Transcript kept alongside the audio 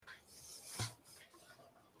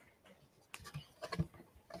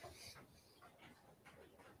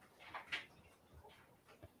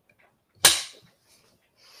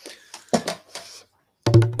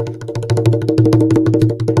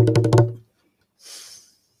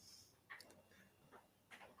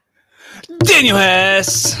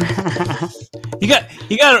Continuous. You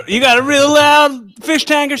got a real loud fish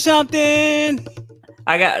tank or something?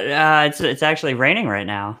 I got it's actually raining right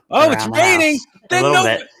now. Oh, it's raining. Then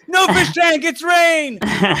no fish tank. It's rain.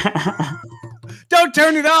 Don't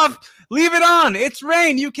turn it off. Leave it on. It's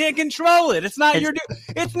rain. You can't control it. It's not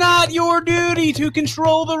your duty to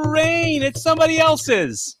control the rain. It's somebody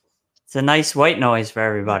else's. It's a nice white noise for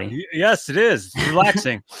everybody. Yes, it is. It's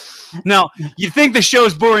relaxing. Now, you think the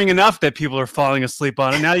show's boring enough that people are falling asleep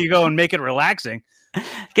on it. Now you go and make it relaxing.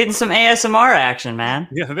 Getting some ASMR action, man.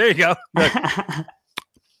 Yeah, there you go.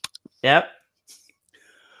 Yep.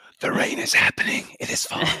 The rain is happening. It is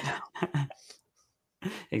falling now.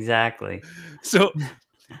 Exactly. So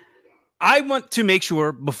I want to make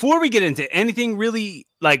sure before we get into anything really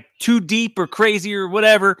like too deep or crazy or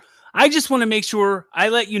whatever, I just want to make sure I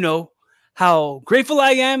let you know how grateful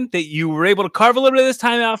I am that you were able to carve a little bit of this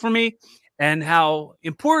time out for me and how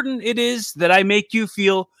important it is that I make you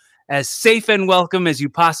feel as safe and welcome as you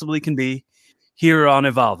possibly can be here on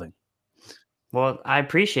Evolving. Well, I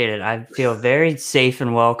appreciate it. I feel very safe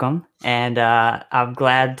and welcome, and I'm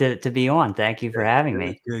glad to be on. Thank you for having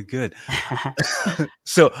me. Good.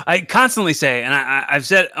 So I constantly say, and I've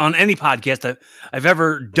said on any podcast I've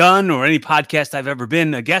ever done or any podcast I've ever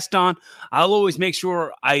been a guest on, I'll always make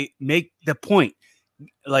sure I make the point,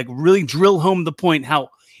 like really drill home the point,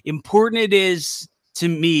 how important it is to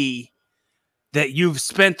me that you've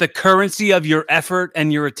spent the currency of your effort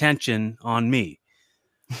and your attention on me.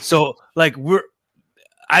 So like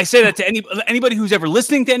I say that to anybody who's ever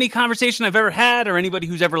listening to any conversation I've ever had, or anybody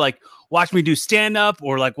who's ever like watched me do stand up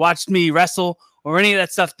or like watched me wrestle or any of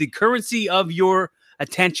that stuff, the currency of your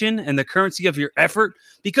attention and the currency of your effort,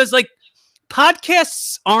 because like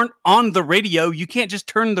podcasts aren't on the radio. You can't just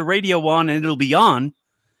turn the radio on and it'll be on.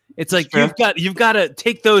 It's like you've got to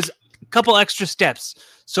take those couple extra steps.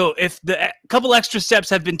 So if the couple extra steps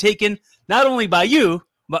have been taken, not only by you,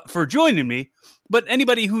 but for joining me, but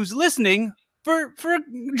anybody who's listening for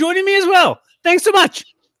joining me as well. Thanks so much.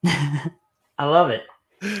 I love it.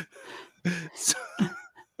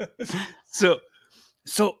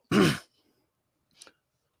 So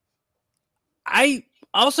I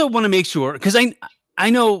also want to make sure, because I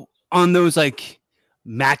know on those like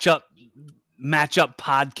matchup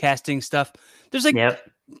podcasting stuff, there's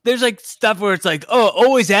like stuff where it's like, oh,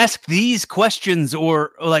 always ask these questions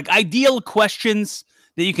or like ideal questions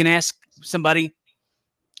that you can ask somebody.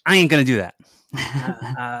 I ain't gonna do that.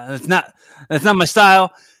 That's not my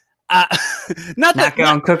style. Not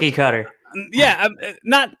going cookie cutter. Yeah,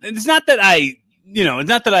 it's not that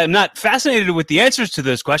I'm not fascinated with the answers to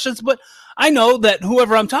those questions, but I know that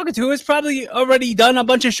whoever I'm talking to has probably already done a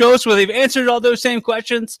bunch of shows where they've answered all those same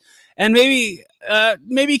questions, and maybe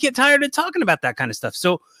get tired of talking about that kind of stuff.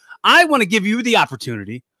 So I want to give you the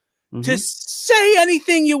opportunity to say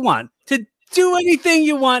anything you want, to do anything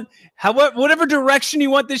you want, whatever direction you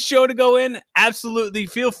want this show to go in. Absolutely,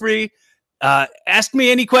 feel free. Ask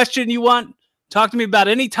me any question you want. Talk to me about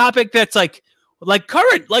any topic that's like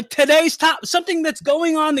current, like today's something that's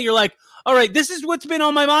going on that you're like, all right, this is what's been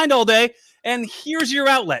on my mind all day, and here's your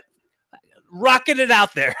outlet. Rocket it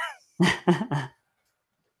out there.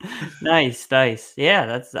 Nice.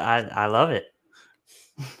 Yeah, I love it.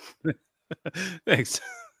 Thanks.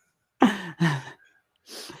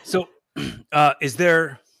 So, is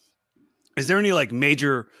there any like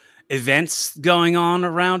major events going on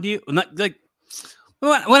around you? Not like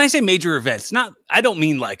when I say major events, I don't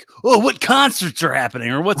mean like, oh, what concerts are happening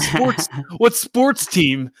or what sports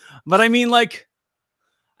team, but I mean like,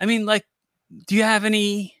 do you have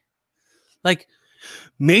any like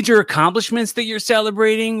major accomplishments that you're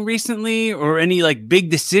celebrating recently, or any like big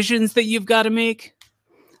decisions that you've got to make?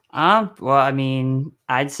 Well, I mean,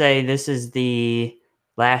 I'd say this is the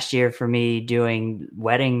last year for me doing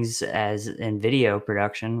weddings in video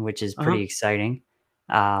production, which is pretty exciting.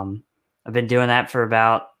 I've been doing that for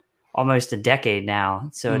about almost a decade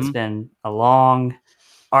now. So it's been a long,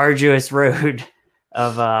 arduous road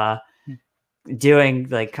of doing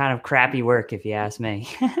like kind of crappy work, if you ask me.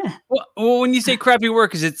 Well, when you say crappy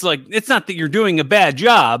work, it's not that you're doing a bad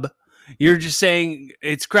job. You're just saying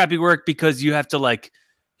it's crappy work because you have to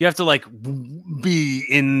be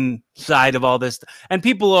inside of all this, and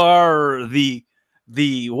people are the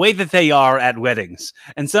way that they are at weddings,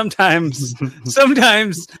 and sometimes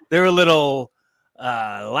they're a little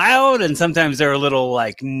loud, and sometimes they're a little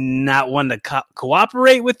like not one to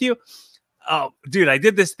cooperate with you. Oh, dude, I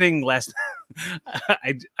did this thing last.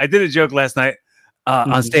 I did a joke last night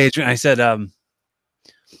on stage, and I said,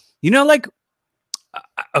 like,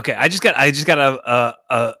 okay, I just got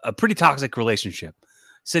a pretty toxic relationship.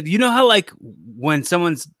 Said, you know how like when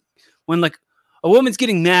a woman's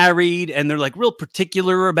getting married and they're like real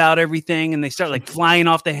particular about everything, and they start like flying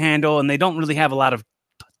off the handle, and they don't really have a lot of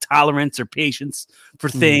tolerance or patience for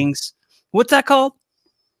things. What's that called?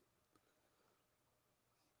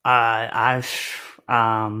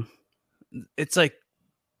 It's like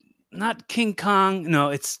not King Kong. No,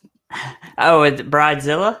 it's it's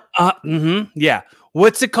Bridezilla. Yeah.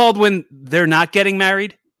 What's it called when they're not getting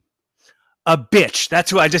married? A bitch. That's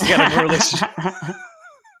who I just got a relationship.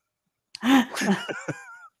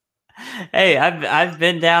 Hey, I've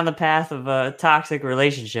been down the path of a toxic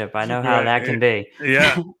relationship. I know how that can be.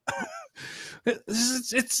 Yeah.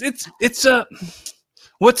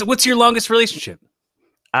 What's your longest relationship?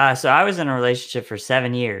 So I was in a relationship for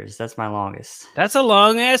 7 years. That's my longest. That's a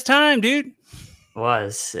long ass time, dude. It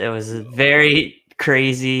was a very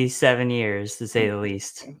crazy 7 years, to say the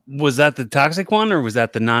least. Was that the toxic one, or was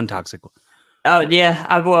that the non-toxic one? Oh yeah,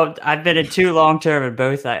 I've been in 2 long term, and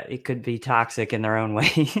both it could be toxic in their own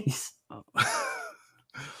ways.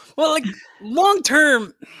 Well, like long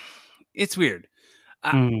term, it's weird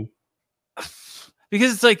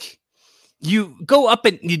because it's like you go up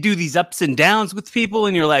and you do these ups and downs with people,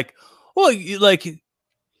 and you're like, well,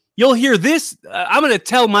 you'll hear this. I'm going to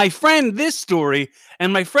tell my friend this story,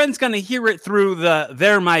 and my friend's going to hear it through the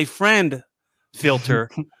 "they're my friend"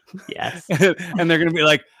 filter. Yes. And they're going to be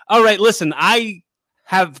like, all right, listen, I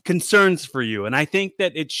have concerns for you. And I think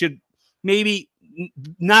that it should maybe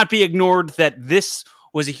not be ignored that this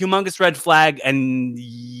was a humongous red flag. And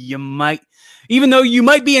you might, even though you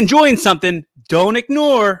might be enjoying something, don't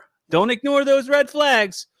ignore those red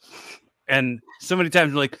flags. And so many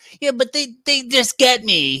times we're like, yeah, but they just get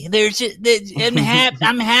me.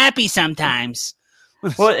 I'm happy sometimes.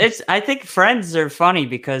 Well, I think friends are funny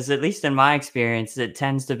because, at least in my experience, it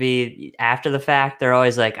tends to be after the fact. They're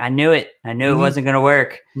always like, I knew it wasn't going to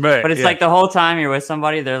work. Right. But it's like the whole time you're with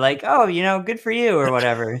somebody, they're like, oh, good for you or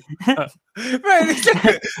whatever.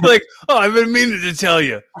 Right. Like, oh, I've been meaning to tell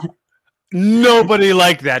you. Nobody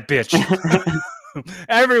liked that bitch.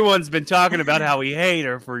 Everyone's been talking about how we hate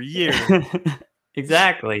her for years.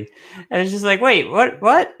 Exactly. And it's just like, wait, what?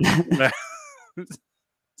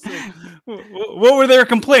 What were their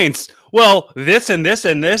complaints? Well, this and this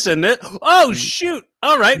and this and this. Oh, shoot.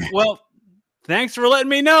 All right. Well, thanks for letting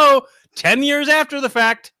me know 10 years after the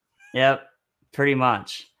fact. Yep, pretty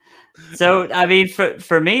much. So, I mean,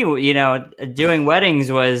 for me, doing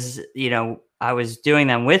weddings was, I was doing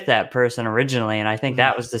them with that person originally. And I think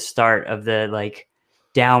that was the start of the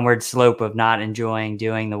downward slope of not enjoying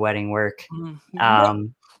doing the wedding work.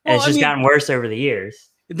 And it's just gotten worse over the years.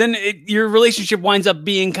 Then your relationship winds up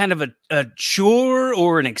being kind of a chore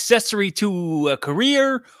or an accessory to a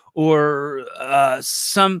career, or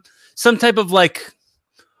some type of like,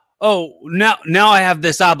 oh, now I have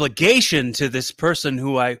this obligation to this person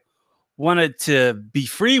who I wanted to be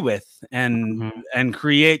free with and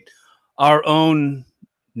create our own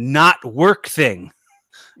not work thing.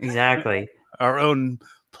 Exactly. Our own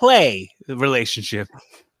play relationship.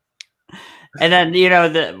 And then,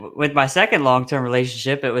 with my second long-term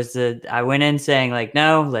relationship, it was I went in saying like,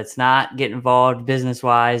 no, let's not get involved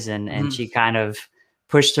business-wise. And she kind of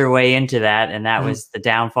pushed her way into that. And that was the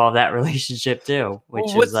downfall of that relationship too,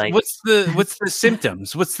 which was like, what's the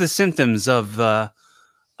symptoms? What's the symptoms of the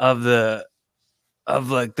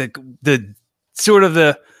sort of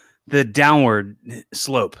the downward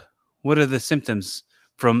slope? What are the symptoms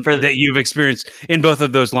that you've experienced in both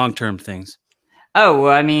of those long-term things? Oh,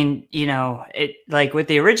 well, I mean, it like with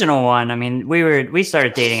the original one, I mean, we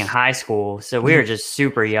started dating in high school, so we were just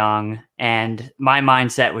super young, and my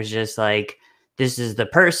mindset was just like, this is the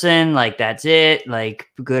person, like that's it, like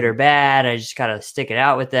good or bad, I just gotta stick it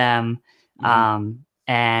out with them.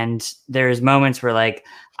 And there's moments where like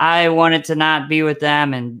I wanted to not be with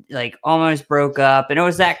them and like almost broke up, and it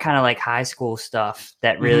was that kind of like high school stuff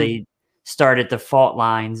that really started the fault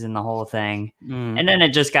lines in the whole thing. And then it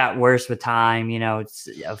just got worse with time.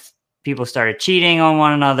 People started cheating on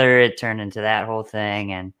one another. It turned into that whole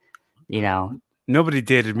thing. And, nobody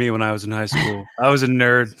dated me when I was in high school. I was a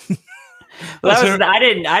nerd.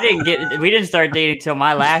 We didn't start dating till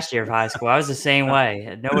my last year of high school. I was the same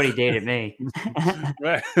way. Nobody dated me.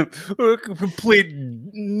 Right. Complete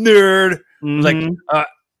nerd. Like,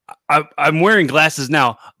 I'm wearing glasses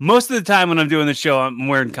now. Most of the time when I'm doing the show, I'm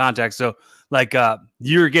wearing contacts. So like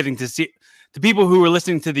you're getting to see, the people who are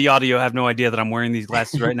listening to the audio have no idea that I'm wearing these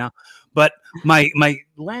glasses right now. But my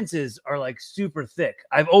lenses are like super thick.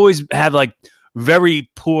 I've always had like very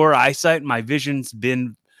poor eyesight. My vision's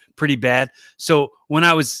been pretty bad. So when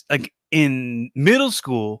I was like in middle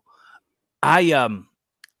school, I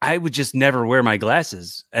would just never wear my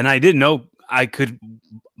glasses, and I didn't know I could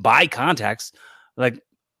buy contacts. Like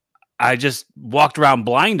I just walked around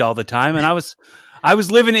blind all the time, and I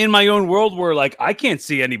was living in my own world where like I can't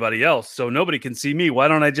see anybody else, so nobody can see me. Why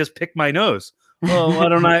don't I just pick my nose? Well, why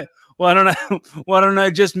don't I why don't I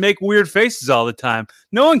just make weird faces all the time?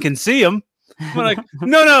 No one can see them. I'm like,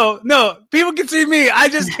 no, people can see me. I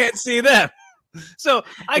just can't see them. So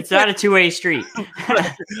it's not a two-way street.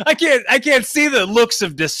 I can't see the looks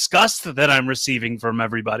of disgust that I'm receiving from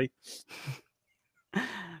everybody.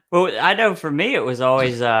 Well, I know for me, it was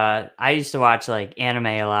always, I used to watch like anime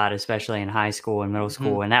a lot, especially in high school and middle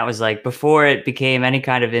school. And that was like before it became any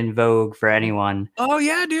kind of in vogue for anyone. Oh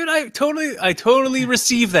yeah, dude. I totally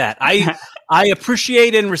receive that. I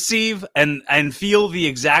appreciate and receive and feel the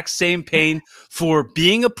exact same pain for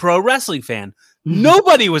being a pro wrestling fan.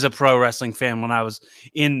 Nobody was a pro wrestling fan when I was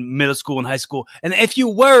in middle school and high school. And if you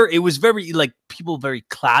were, it was very like people very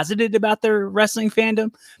closeted about their wrestling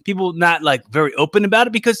fandom. People not like very open about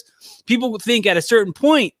it because people would think at a certain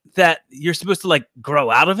point that you're supposed to like grow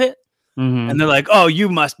out of it. And they're like, oh, you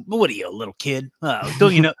must, what are you, a little kid? Oh,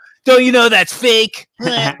 don't you know that's fake?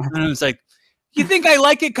 And it's like, you think I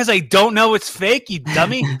like it because I don't know it's fake, you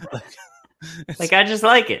dummy? Like I just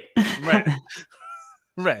like it.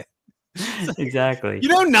 Right. Exactly. You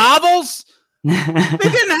know, novels, they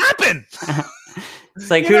didn't happen.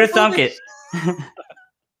 It's like, who'd have thunk it?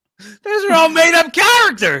 Those are all made up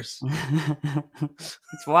characters.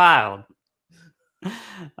 It's wild.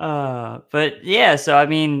 But yeah, so I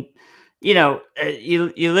mean, you know,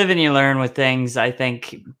 you live and you learn with things. I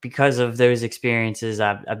think because of those experiences,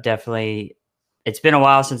 I've definitely. It's been a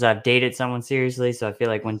while since I've dated someone seriously, so I feel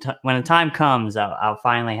like when the time comes, I'll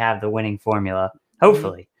finally have the winning formula.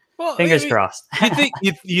 Hopefully. Well, fingers crossed.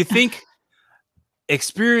 you think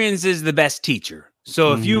experience is the best teacher.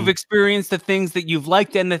 So if you've experienced the things that you've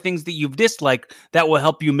liked and the things that you've disliked, that will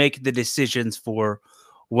help you make the decisions for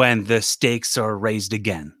when the stakes are raised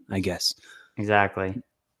again, I guess. Exactly.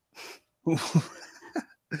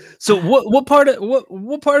 So what part of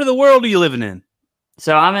the world are you living in?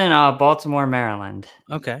 So I'm in Baltimore, Maryland.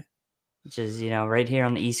 Okay. Which is, you know, right here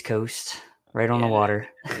on the East Coast. Right on the water.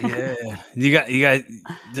 Yeah. You got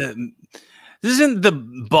isn't the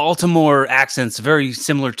Baltimore accent's very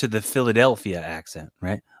similar to the Philadelphia accent,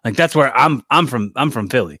 right? Like that's where I'm from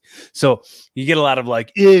Philly. So you get a lot of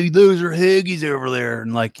like, hey, those are Haggies over there.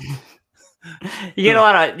 And like you get a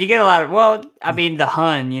lot of well, I mean the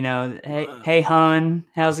hun, you know, hey hun,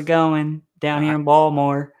 how's it going down here in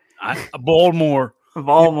Baltimore? Baltimore.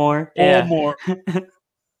 Yeah.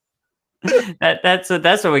 That's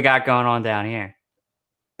what we got going on down here.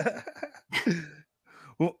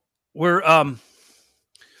 We're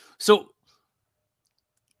so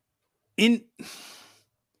in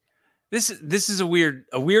this is a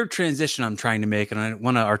weird transition I'm trying to make, and I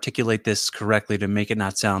want to articulate this correctly to make it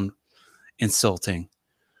not sound insulting.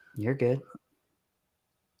 You're good.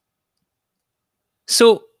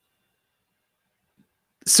 So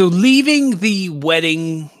leaving the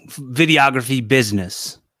wedding videography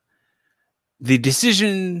business, the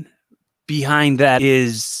decision behind that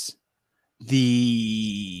is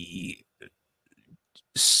the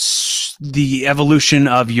evolution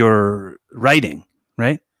of your writing,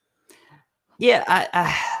 right? Yeah,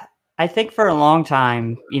 I think for a long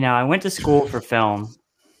time, you know, I went to school for film,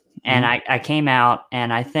 and I came out,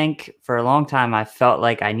 and I think for a long time I felt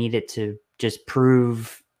like I needed to just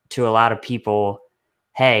prove to a lot of people,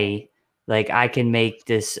 hey, like I can make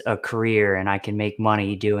this a career and I can make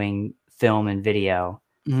money doing film and video.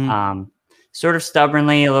 Sort of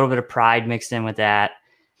stubbornly, a little bit of pride mixed in with that.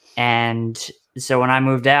 And so when I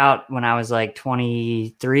moved out, when I was like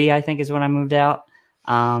 23, I think is when I moved out.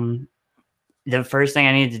 The first thing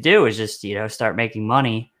I needed to do was just, you know, start making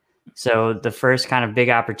money. So the first kind of big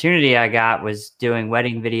opportunity I got was doing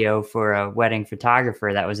wedding video for a wedding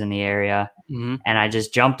photographer that was in the area. And I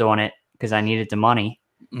just jumped on it because I needed the money.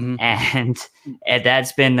 And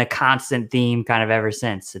that's been the constant theme kind of ever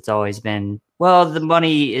since. It's always been, well, the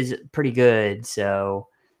money is pretty good, so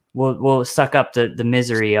we'll suck up the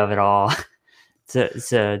misery of it all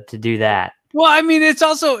to do that. Well, I mean,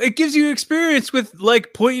 it gives you experience with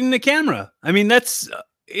like pointing the camera. I mean, that's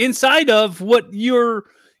inside of what your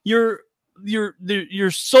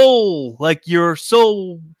soul, like your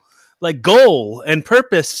soul, like goal and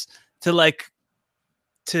purpose to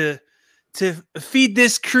feed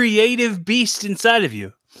this creative beast inside of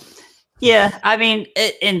you. Yeah, I mean,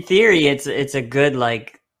 in theory, it's a good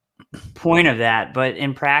like point of that, but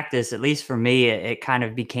in practice, at least for me, it kind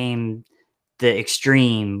of became the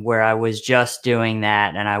extreme where I was just doing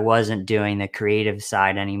that and I wasn't doing the creative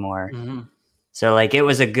side anymore. So like it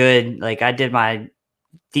was a good, like I did my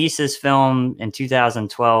thesis film in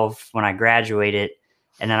 2012 when I graduated,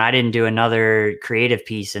 and then I didn't do another creative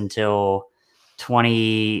piece until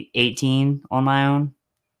 2018 on my own,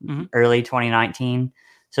 early 2019.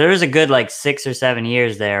 So there was a good like 6 or 7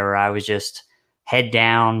 years there where I was just head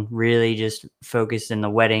down, really just focused in the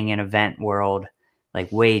wedding and event world,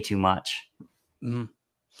 like way too much. I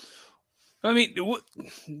mean,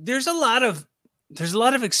 there's a lot of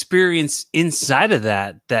experience inside of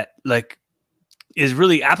that like is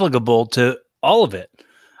really applicable to all of it.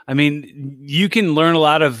 I mean, you can learn a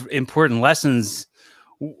lot of important lessons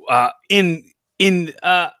in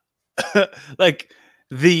like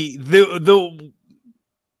the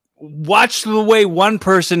watch the way one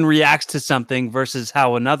person reacts to something versus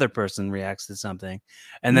how another person reacts to something,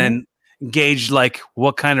 and then gauge like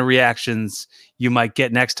what kind of reactions you might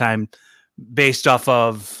get next time based off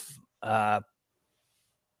of how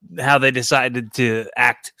they decided to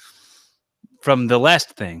act from the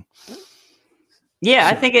last thing. Yeah,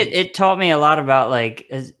 I think it taught me a lot about like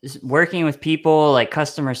working with people, like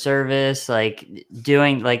customer service, like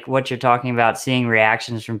doing like what you're talking about, seeing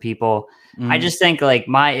reactions from people. I just think like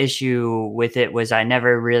my issue with it was I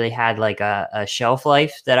never really had like a shelf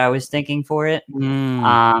life that I was thinking for it.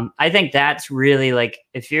 I think that's really like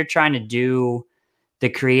if you're trying to do the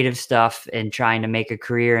creative stuff and trying to make a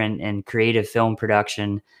career in creative film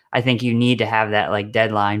production, I think you need to have that like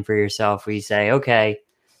deadline for yourself where you say, okay,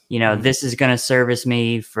 you know, this is going to service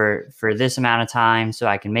me for this amount of time so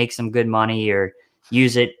I can make some good money or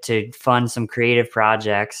use it to fund some creative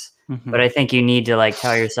projects. But I think you need to like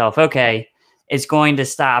tell yourself, okay, it's going to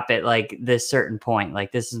stop at like this certain point.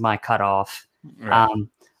 Like this is my cutoff. Right.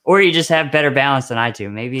 Or you just have better balance than I do.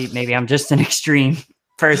 Maybe I'm just an extreme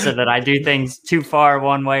person that I do things too far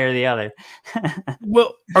one way or the other.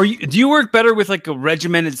 Well, do you work better with like a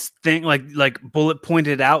regimented thing, like bullet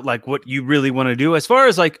pointed out, like what you really want to do as far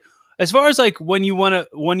as like when you want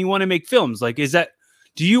to make films? Like,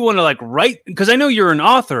 do you want to like write? Because I know you're an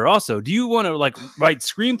author also. Do you want to like write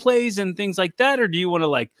screenplays and things like that? Or do you want to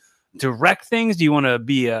like direct things? Do you want to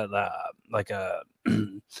be like a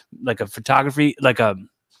photography, like a,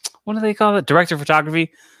 what do they call it? Director of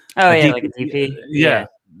photography? Oh yeah, like a DP. Yeah.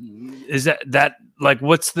 Is that like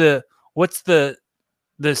what's the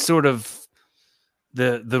sort of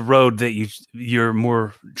the road that you're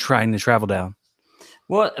more trying to travel down?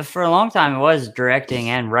 Well, for a long time it was directing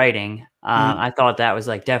and writing. I thought that was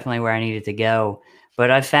like definitely where I needed to go.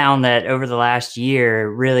 But I found that over the last year,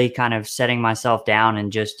 really kind of setting myself down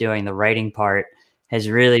and just doing the writing part has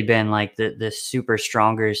really been like the super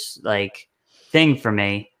strongest like thing for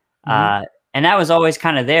me. And that was always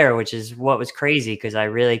kind of there, which is what was crazy because I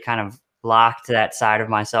really kind of locked that side of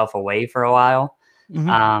myself away for a while.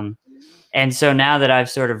 And so now that I've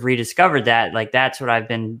sort of rediscovered that, like that's what I've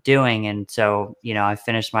been doing. And so, you know, I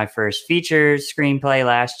finished my first feature screenplay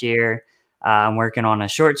last year. I'm working on a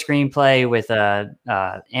short screenplay with a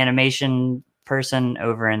animation person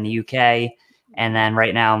over in the UK. And then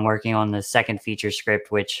right now I'm working on the second feature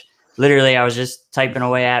script, which literally I was just typing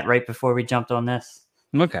away at right before we jumped on this.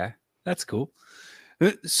 Okay. That's cool.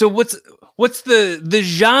 So what's the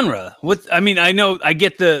genre? I mean, I know I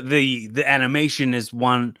get the animation is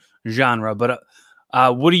one genre, but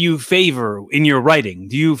what do you favor in your writing?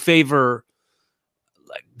 Do you favor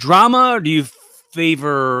like drama, or do you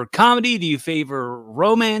favor comedy? Do you favor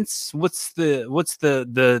romance? What's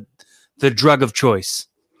the drug of choice?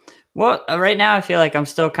 Well, right now I feel like I'm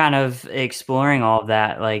still kind of exploring all of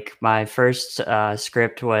that. Like my first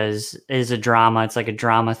script is a drama. It's like a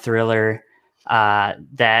drama thriller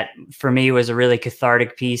that for me was a really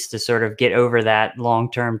cathartic piece to sort of get over that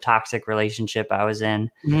long-term toxic relationship I was in.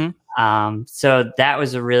 So that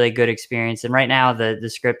was a really good experience. And right now the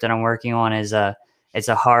script that I'm working on is it's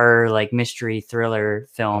a horror like mystery thriller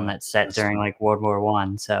film that's set during like World War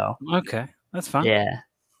I. So okay, that's fun. Yeah.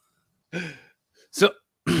 So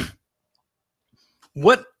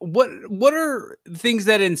what are things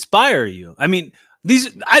that inspire you? I mean,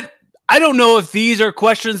 I don't know if these are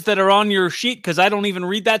questions that are on your sheet because I don't even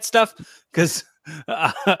read that stuff because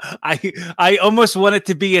I almost want it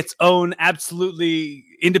to be its own, absolutely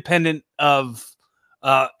independent of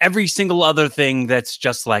every single other thing that's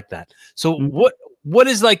just like that. So what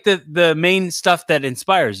is like the main stuff that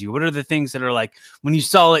inspires you? What are the things that are like when you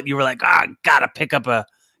saw it, you were like, gotta pick up a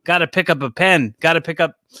pen, gotta pick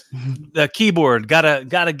up the keyboard,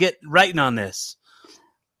 gotta get writing on this?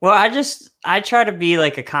 Well, I try to be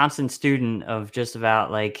like a constant student of just about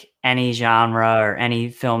like any genre or any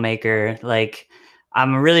filmmaker. Like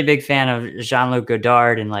I'm a really big fan of Jean-Luc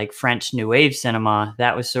Godard and like French New Wave cinema.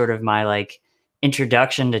 That was sort of my like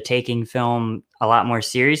introduction to taking film a lot more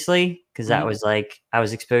seriously, because that was like I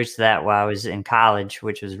was exposed to that while I was in college,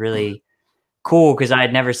 which was really cool because I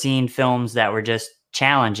had never seen films that were just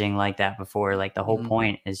challenging like that before. Like the whole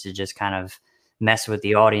point is to just kind of mess with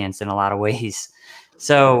the audience in a lot of ways.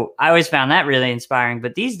 So I always found that really inspiring.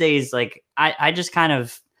 But these days, like I just kind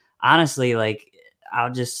of honestly, like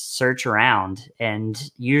I'll just search around, and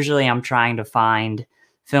usually I'm trying to find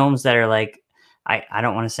films that are like, I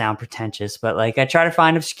don't want to sound pretentious, but like I try to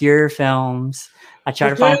find obscure films. I try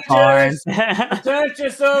to find foreign.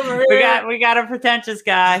 Pretentious over here. We got a pretentious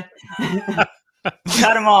guy.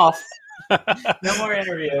 Cut him off. No more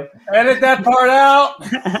interview. Edit that part out.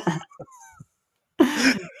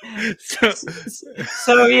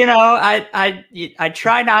 So you know, I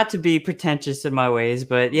try not to be pretentious in my ways,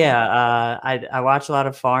 but yeah, I watch a lot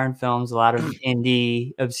of foreign films, a lot of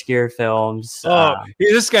indie obscure films.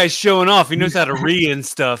 This guy's showing off. He knows how to read and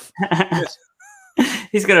stuff.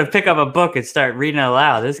 He's gonna pick up a book and start reading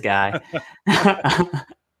aloud. This guy.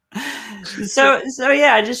 So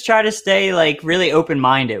yeah, I just try to stay like really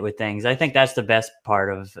open-minded with things. I think that's the best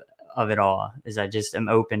part of it all, is I just am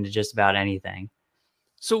open to just about anything.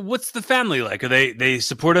 So what's the family like? Are they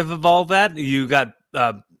supportive of all that? You got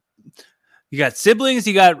siblings,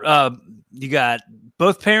 you got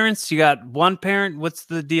both parents, you got one parent. What's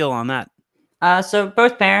the deal on that? So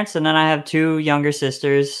both parents, and then I have two younger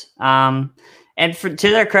sisters. And to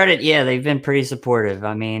their credit, yeah, they've been pretty supportive.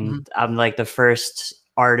 I mean, I'm like the first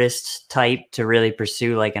artist type to really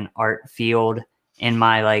pursue like an art field in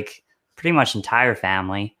my like pretty much entire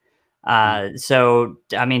family. So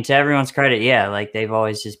I mean, to everyone's credit, yeah, like they've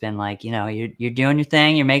always just been like, you know, you're doing your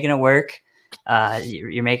thing, you're making it work,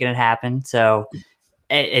 you're making it happen. So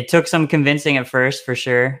it took some convincing at first, for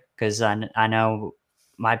sure, because I know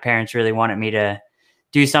my parents really wanted me to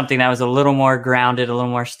do something that was a little more grounded, a little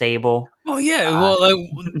more stable. Oh yeah, well,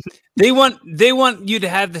 they want you to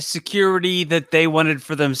have the security that they wanted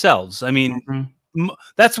for themselves. I mean,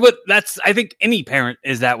 that's I think any parent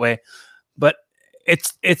is that way, but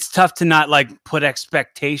it's tough to not like put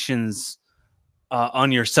expectations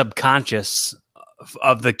on your subconscious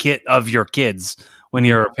of your kids when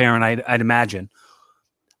you're a parent. I'd imagine.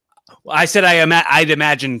 I said I'd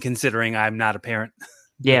imagine, considering I'm not a parent.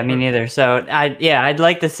 Yeah, me neither. So I'd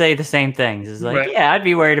like to say the same things. It's like, right. Yeah, I'd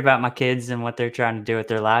be worried about my kids and what they're trying to do with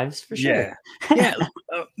their lives, for sure. Yeah.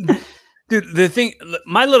 Dude, the thing,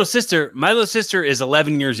 my little sister is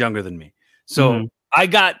 11 years younger than me. So I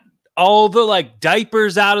got all the like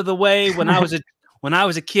diapers out of the way when I was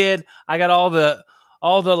a kid. I got all the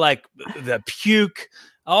like the puke,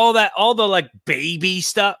 all the like baby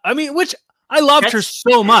stuff. I mean, which I loved her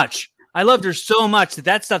so much. I loved her so much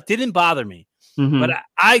that stuff didn't bother me. But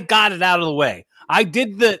I got it out of the way. I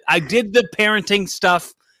did the parenting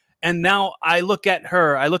stuff, and now I look at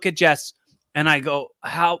Jess, and I go,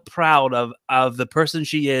 how proud of the person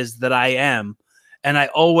she is that I am. And I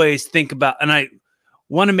always think about, and I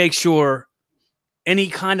want to make sure any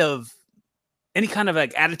kind of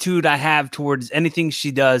like attitude I have towards anything she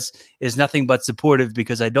does is nothing but supportive,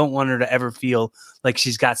 because I don't want her to ever feel like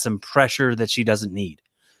she's got some pressure that she doesn't need,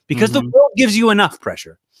 because the world gives you enough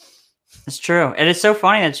pressure. It's true. And it's so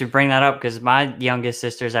funny that you bring that up, because my youngest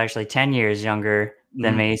sister is actually 10 years younger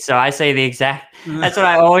than me. So I say that's what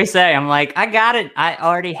I always say. I'm like, I got it. I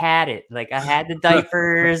already had it. Like I had the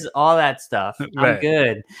diapers, all that stuff. I'm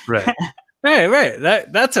good. Right. Right.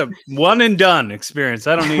 That's a one and done experience.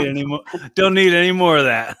 I don't need any more. Don't need any more of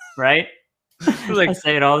that. Right. Like, I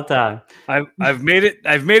say it all the time. I've made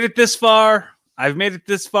it this far.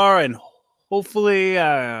 And hopefully,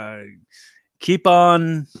 keep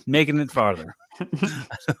on making it farther.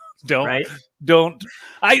 Don't.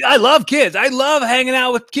 I love kids. I love hanging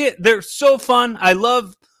out with kids. They're so fun. I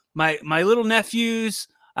love my little nephews.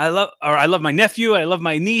 I love my nephew. I love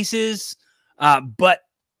my nieces. But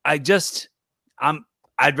I'd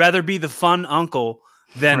rather be the fun uncle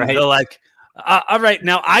than the like, all right,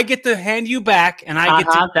 now I get to hand you back, and I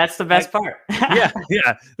get to. That's the best part. Yeah.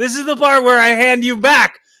 This is the part where I hand you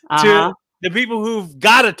back to the people who've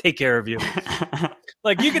got to take care of you.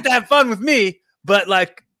 Like, you get to have fun with me, but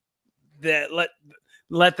like,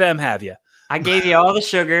 let them have you. I gave you all the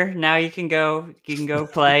sugar. Now you can go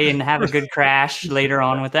play and have a good crash later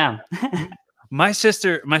on with them. My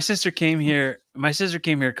sister came here. My sister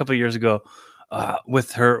came here a couple of years ago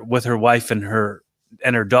with her wife and her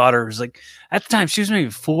daughter. It was like, at the time she was maybe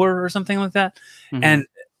 4 or something like that, and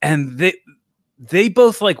they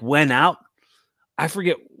both like went out. I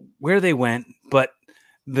forget where they went, but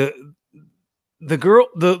the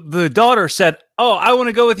daughter said, "Oh, I want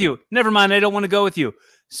to go with you." Never mind, I don't want to go with you.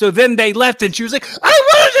 So then they left, and she was like, "I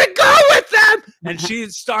wanted to go with them." And she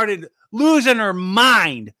started losing her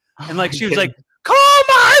mind. And like, she was like, call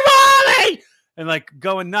my mommy, and like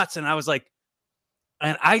going nuts. And I was like,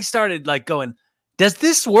 and I started like going, does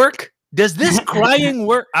this work? Does this crying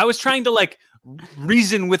work? I was trying to like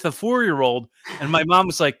reason with a 4-year-old, and my mom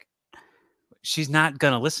was like, she's not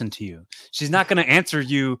going to listen to you. She's not going to answer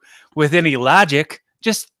you with any logic.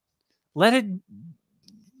 Just let it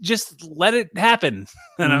happen.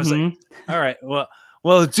 And I was like, all right, well,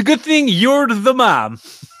 it's a good thing you're the mom.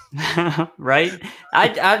 Right.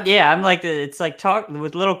 I'm like, it's like talk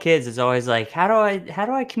with little kids. It's always like, how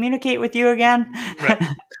do I communicate with you again? Right.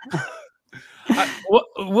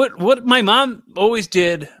 What my mom always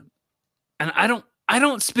did, and I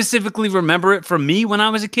don't specifically remember it from me when I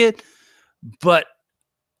was a kid, but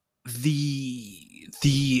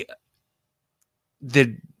the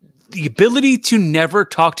ability to never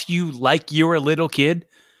talk to you like you're a little kid,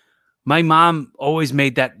 my mom always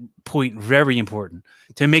made that point very important,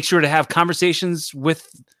 to make sure to have conversations with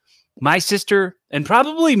my sister and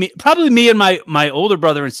probably me and my older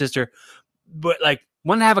brother and sister, but like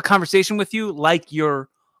want to have a conversation with you like you're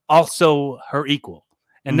also her equal,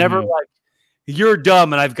 and never like, you're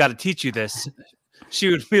dumb and I've got to teach you this. She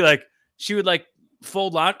would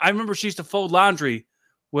fold laundry. I remember she used to fold laundry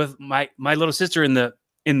with my little sister in the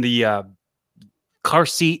car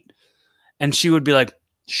seat, and she would be like,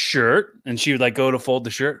 shirt, and she would like go to fold the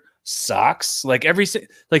shirt, socks, like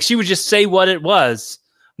she would just say what it was,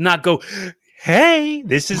 not go, hey,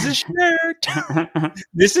 this is a shirt.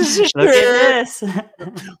 This is a shirt. Look at this.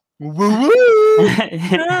 Woo woo.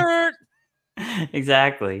 Shirt.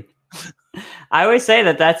 Exactly. I always say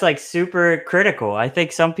that's like super critical. I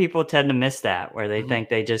think some people tend to miss that, where they think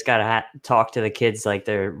they just gotta talk to the kids like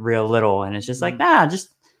they're real little, and it's just like, nah, just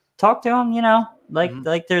talk to them, like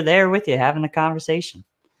they're there with you having a conversation.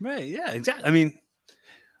 Right? Yeah, exactly. I mean,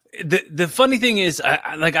 the funny thing is,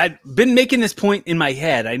 I've been making this point in my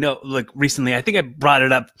head. I know, like recently, I think I brought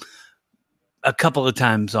it up a couple of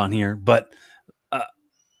times on here, but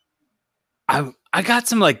I got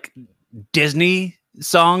some like Disney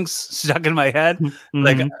songs stuck in my head,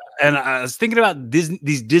 like, and I was thinking about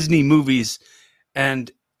these Disney movies, and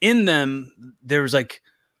in them there was like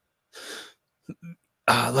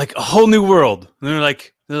a whole new world. And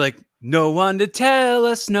they're like, no one to tell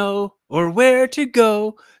us no or where to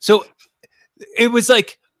go. So it was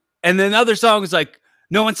like, and then other songs like,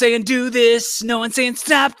 no one's saying do this, no one's saying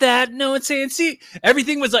stop that, no one's saying see.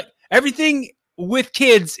 Everything was like, everything with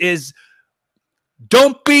kids is,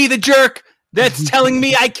 don't be the jerk that's telling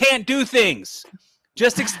me I can't do things.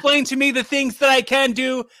 Just explain to me the things that I can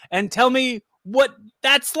do and tell me what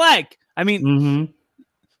that's like. I mean,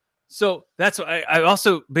 so that's why I've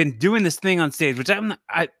also been doing this thing on stage, which I'm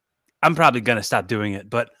probably gonna stop doing it,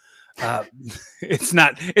 but it's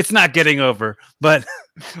not getting over. But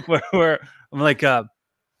where I'm like, I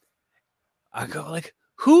go like,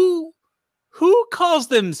 who calls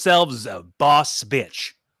themselves a boss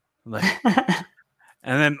bitch? Like,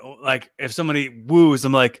 and then like if somebody woos,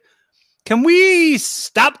 I'm like, can we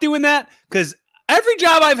stop doing that? Because every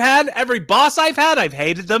job I've had, every boss I've had, I've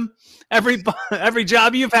hated them. Every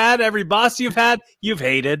job you've had, every boss you've had, you've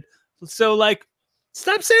hated. So like,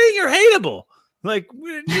 stop saying you're hateable. Like,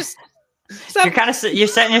 just stop. You're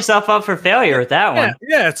setting yourself up for failure with that one.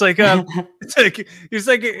 Yeah, it's like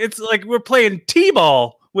it's like we're playing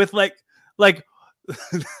t-ball with like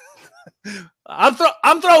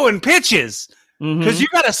I'm throwing pitches because you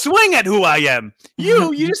got to swing at who I am.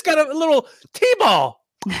 You just got a little t-ball.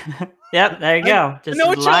 Yep, there you go. Just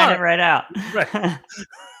line it right out. Right.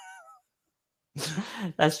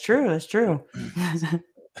 That's true. That's true.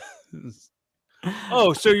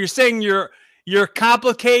 Oh, so you're saying you're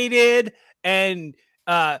complicated and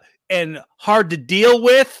hard to deal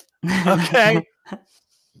with? Okay.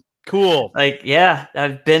 Cool. Like, yeah,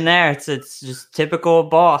 I've been there. It's just typical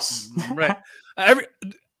boss. Right.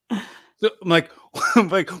 So I'm like,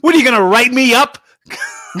 what are you gonna write me up?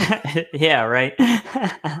 Yeah, right.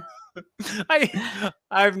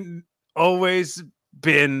 I've always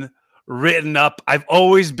been written up. I've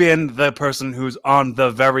always been the person who's on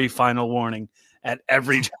the very final warning at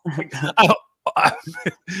every job.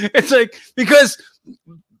 It's like, because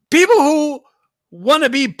people who want to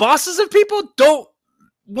be bosses of people don't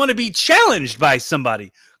want to be challenged by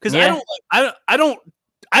somebody, because I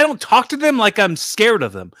don't talk to them like I'm scared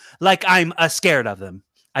of them, like I'm scared of them.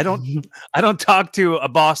 I don't talk to a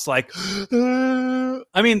boss like,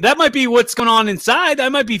 I mean, that might be what's going on inside. I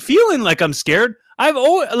might be feeling like I'm scared. I've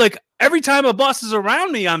always, like, every time a boss is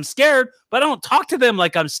around me, I'm scared, but I don't talk to them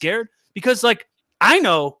like I'm scared, because like, I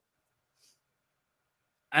know,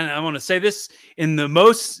 and I want to say this in the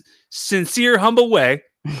most sincere, humble way,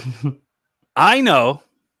 I know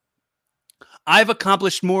I've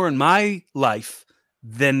accomplished more in my life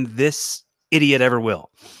than this idiot ever will.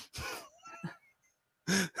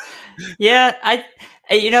 Yeah,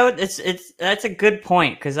 that's a good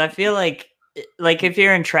point, because I feel like if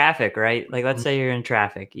you're in traffic, right? Like, let's say you're in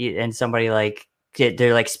traffic and somebody like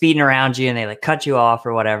they're like speeding around you and they like cut you off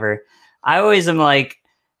or whatever. I always am like,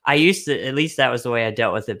 I used to, at least that was the way I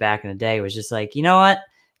dealt with it back in the day, was just like, you know what?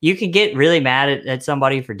 You can get really mad at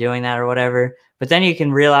somebody for doing that or whatever, but then you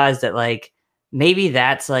can realize that like maybe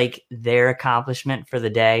that's like their accomplishment for the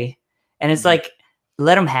day. And it's like,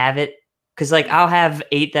 let them have it. Cause like I'll have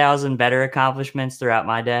 8,000 better accomplishments throughout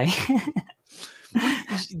my day.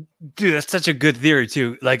 Dude, that's such a good theory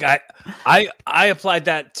too. Like I applied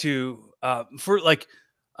that to for like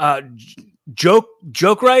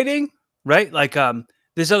joke writing, right? Like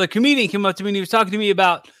this other comedian came up to me and he was talking to me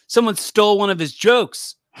about someone stole one of his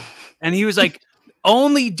jokes, and he was like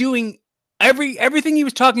only doing everything he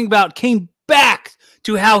was talking about came back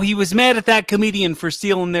to how he was mad at that comedian for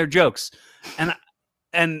stealing their jokes, and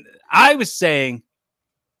I was saying,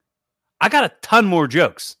 I got a ton more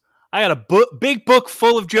jokes. I got a big book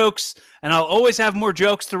full of jokes, and I'll always have more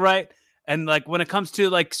jokes to write. And like when it comes to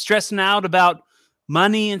like stressing out about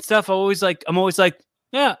money and stuff, I'm always like,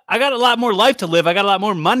 yeah, I got a lot more life to live. I got a lot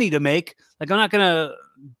more money to make. Like, I'm not gonna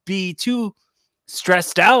be too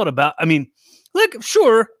stressed out about. I mean, look,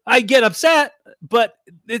 sure, I get upset, but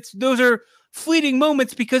those are fleeting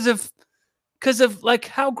moments because of like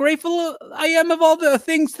how grateful I am of all the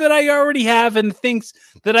things that I already have and things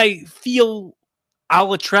that I feel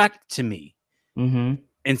I'll attract to me. Mm-hmm.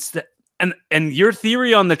 Instead, and your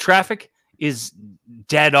theory on the traffic is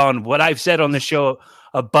dead on. What I've said on the show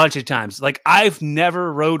a bunch of times. Like, I've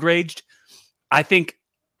never road raged. I think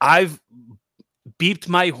I've beeped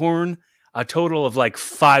my horn a total of like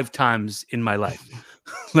 5 times in my life.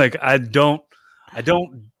 Like, I don't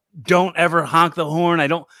ever honk the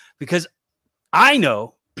horn. Because I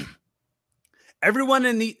know everyone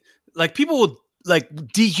in the, like, people will like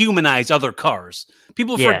dehumanize other cars.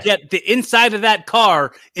 People forget the inside of that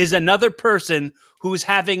car is another person who's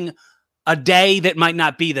having a day that might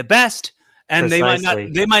not be the best. And Precisely.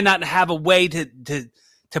 they might not have a way to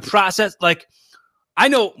process. Like, I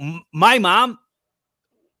know my mom,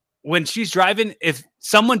 when she's driving, if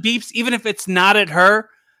someone beeps, even if it's not at her,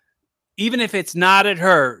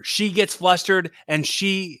 she gets flustered, and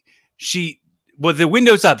she with the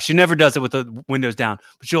windows up. She never does it with the windows down,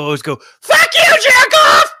 but she'll always go, "Fuck you, jerk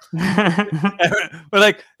off!" We're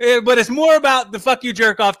like, but it's more about the "fuck you,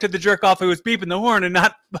 jerk off" to the jerk off who was beeping the horn, and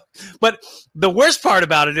not. But the worst part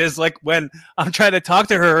about it is like when I'm trying to talk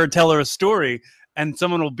to her or tell her a story, and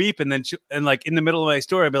someone will beep, and then and like in the middle of my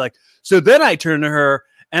story, I'll be like, so then I turn to her,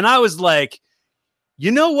 and I was like, you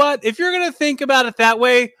know what? If you're gonna think about it that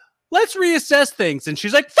way, let's reassess things. And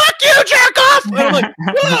she's like, "Fuck you, jerk off!" And I'm like,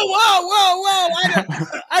 whoa.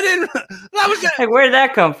 I didn't. That was like, where did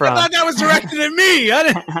that come from? I thought that was directed at me. I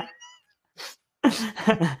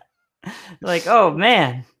didn't. Like, oh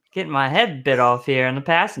man, getting my head bit off here in the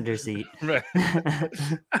passenger seat. Right.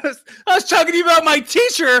 I was talking to you about my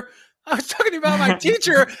teacher.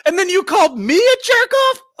 And then you called me a jerk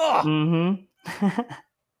off. Oh.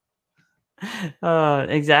 Mm-hmm.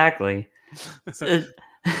 Exactly.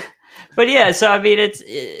 But yeah, so I mean, it's,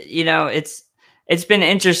 you know, it's been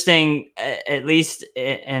interesting, at least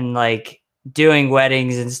in like doing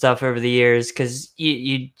weddings and stuff over the years, because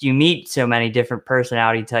you meet so many different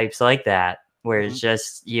personality types like that, where it's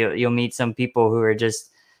just you'll meet some people who are just,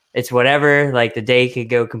 it's whatever, like the day could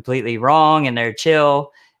go completely wrong and they're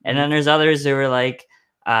chill, and then there's others who are like,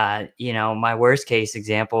 you know, my worst case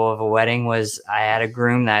example of a wedding was I had a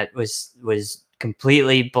groom that was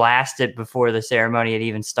completely blasted before the ceremony had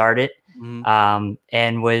even started,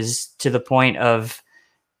 and was to the point of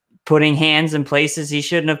putting hands in places he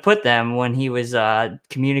shouldn't have put them when he was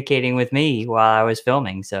communicating with me while I was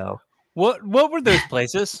filming. So what were those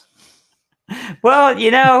places? Well,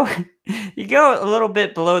 you know, you go a little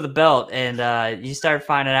bit below the belt, and you start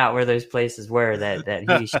finding out where those places were that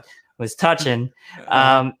he was touching.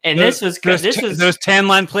 And this was those tan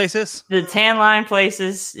line places. The tan line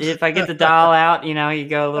places. If I get the dial out, you know, you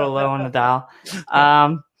go a little low on the dial.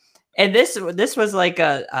 And this was like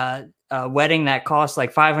a wedding that cost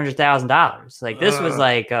like $500,000. Like, this was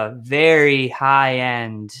like a very high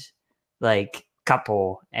end like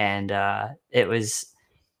couple, and it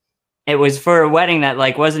was for a wedding that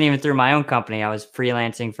like wasn't even through my own company. I was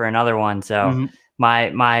freelancing for another one, so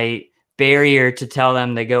my barrier to tell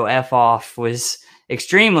them to go F off was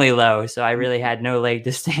extremely low. So I really had no leg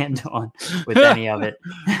to stand on with any of it.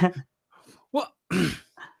 Well,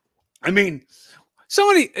 I mean,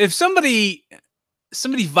 if somebody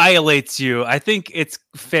violates you, I think it's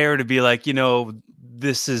fair to be like,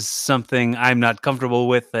 this is something I'm not comfortable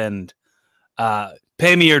with, and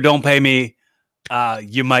pay me or don't pay me.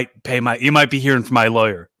 You might be hearing from my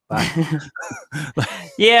lawyer.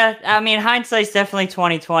 Yeah, I mean, hindsight's definitely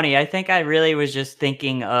 2020. I think I really was just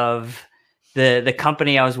thinking of the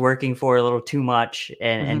company I was working for a little too much,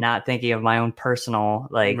 and not thinking of my own personal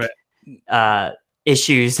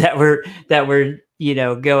issues that were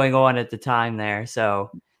going on at the time there.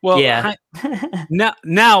 So yeah.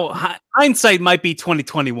 Now hindsight might be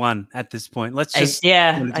 2021 at this point. Let's just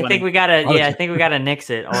I think we gotta nix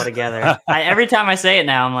it altogether. Every time I say it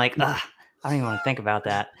now, I'm like, ugh, I don't even want to think about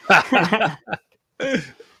that.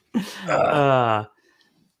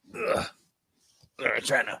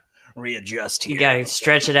 Trying to readjust here. You gotta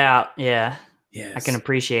stretch it out. Yeah. Yes. I can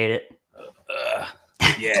appreciate it.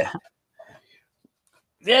 Yeah.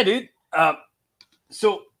 Yeah, dude.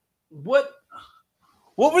 So what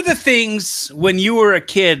were the things when you were a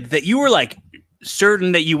kid that you were like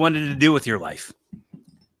certain that you wanted to do with your life?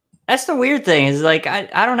 That's the weird thing is like,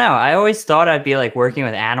 I don't know. I always thought I'd be like working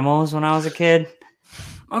with animals when I was a kid.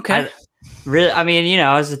 Okay. I mean,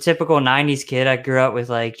 I was a typical 90s kid. I grew up with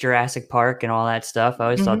like Jurassic Park and all that stuff. I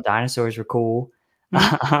always thought dinosaurs were cool.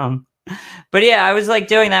 But yeah, I was like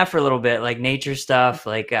doing that for a little bit, like nature stuff.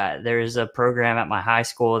 Like there was a program at my high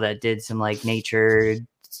school that did some like nature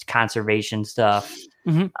conservation stuff.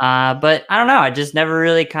 But I don't know. I just never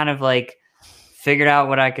really kind of like figured out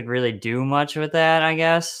what I could really do much with that, I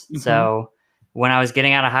guess. So when I was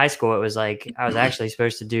getting out of high school, it was like I was actually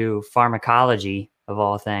supposed to do pharmacology of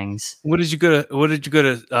all things. What did you go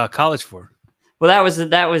to college for? Well, that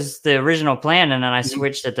was the original plan, and then I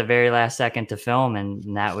switched at the very last second to film,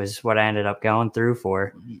 and that was what I ended up going through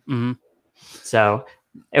for. So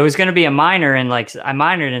it was going to be a minor, and like I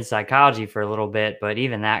minored in psychology for a little bit, but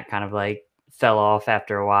even that kind of like fell off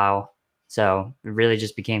after a while. So it really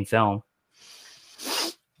just became film.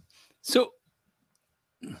 So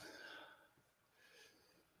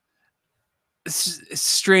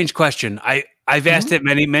strange question. I've asked it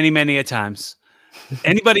many a times.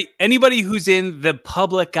 Anybody who's in the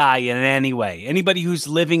public eye in any way, anybody who's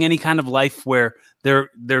living any kind of life where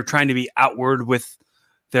they're trying to be outward with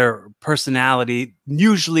their personality,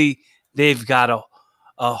 usually they've got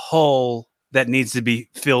a hole that needs to be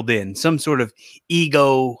filled in, some sort of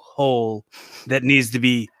ego hole that needs to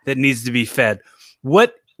be fed.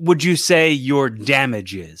 What would you say your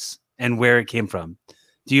damage is and where it came from?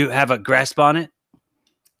 Do you have a grasp on it?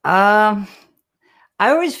 I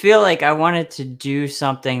always feel like I wanted to do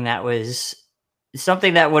something that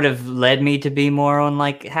would have led me to be more on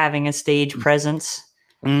like having a stage presence.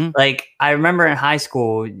 Like I remember in high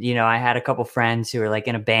school, I had a couple friends who were like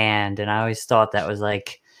in a band, and I always thought that was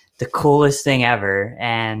like the coolest thing ever.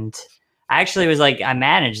 And I actually was like, I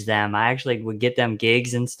managed them. I actually would get them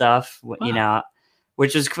gigs and stuff,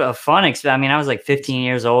 which was a fun experience. I mean, I was like 15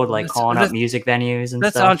 years old, like calling up music venues and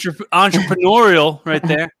stuff. That's entrepreneurial right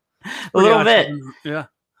there. A little bit. Yeah.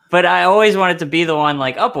 But I always wanted to be the one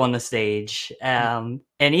like up on the stage. And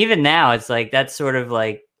even now it's like, that's sort of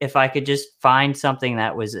like, if I could just find something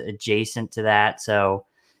that was adjacent to that. So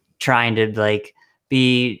trying to like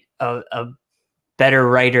be a better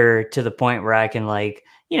writer to the point where I can like,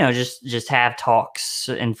 just have talks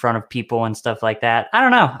in front of people and stuff like that. I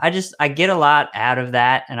don't know. I get a lot out of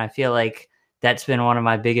that. And I feel like that's been one of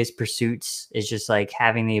my biggest pursuits, is just like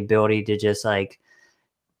having the ability to just like,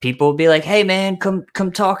 people will be like, hey man, come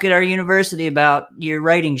talk at our university about your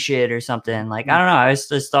writing shit or something. Like, I don't know. I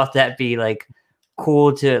just thought that'd be like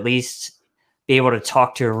cool to at least be able to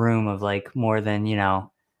talk to a room of like more than,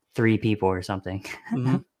 3 people or something.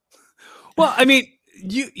 Well, I mean,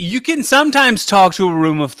 you can sometimes talk to a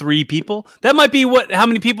room of 3 people. That might be how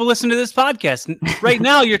many people listen to this podcast. Right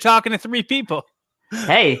now you're talking to 3 people.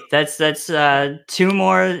 Hey, that's 2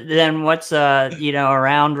 more than what's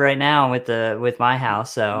around right now with my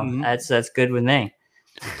house. So that's good with me.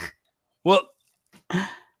 Well,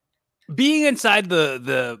 being inside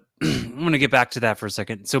the I'm going to get back to that for a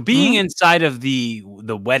second. So being inside of the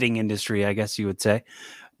wedding industry, I guess you would say,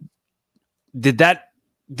 did that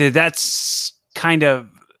kind of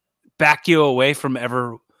back you away from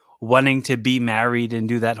ever wanting to be married and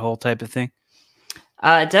do that whole type of thing?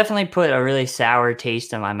 It definitely put a really sour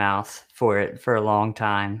taste in my mouth for it for a long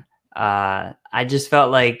time. I just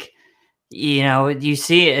felt like, you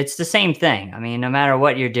see, it's the same thing. I mean, no matter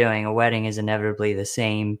what you're doing, a wedding is inevitably the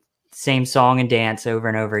same song and dance over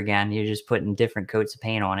and over again. You're just putting different coats of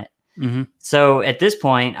paint on it. So at this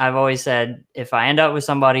point, I've always said, if I end up with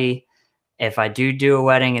somebody, if I do a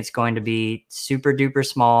wedding, it's going to be super duper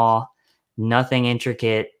small. nothing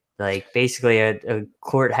intricate, like basically a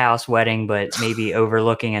courthouse wedding, but maybe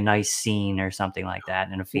overlooking a nice scene or something like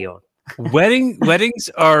that in a field. Weddings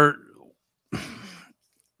are,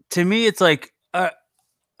 to me, it's like, I'm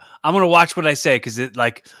going to watch what I say. Cause it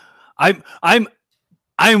like, I'm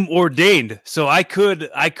ordained. So I could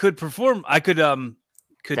perform.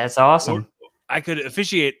 That's awesome. I could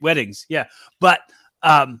officiate weddings. Yeah. But,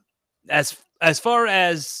 as far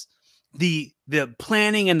as the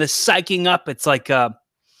planning and the psyching up, it's like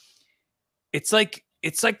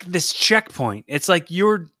this checkpoint. It's like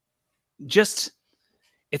you're just,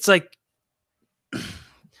 it's like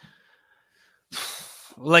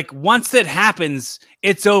once that happens,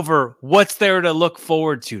 it's over. What's there to look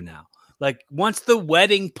forward to now? Like once the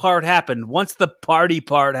wedding part happened, once the party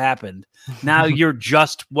part happened, now you're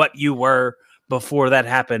just what you were before that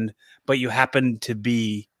happened, but you happen to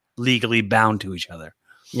be legally bound to each other.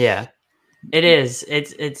 Yeah, it is.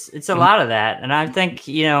 It's a lot of that. And I think,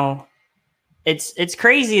 it's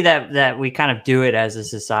crazy that we kind of do it as a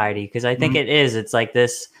society. Cause I think it's like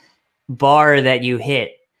this bar that you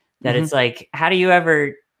hit that it's like, how do you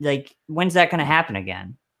ever, like, when's that going to happen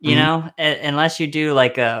again? Unless you do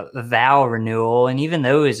like a vow renewal, and even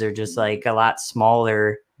those are just like a lot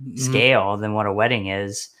smaller scale than what a wedding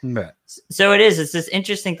is. Right. So it's this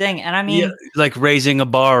interesting thing. And I mean, like raising a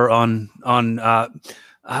bar on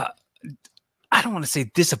I don't want to say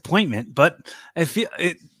disappointment, but I feel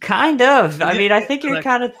it kind of. I mean, I think you're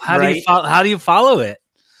kind of how do you follow it?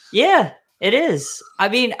 Yeah, it is. I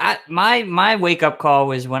mean, my wake up call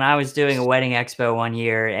was when I was doing a wedding expo one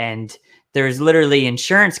year, and there was literally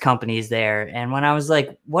insurance companies there. And when I was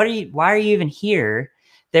like, why are you even here?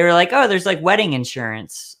 They were like, oh, there's like wedding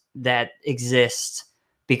insurance that exists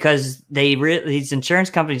because these insurance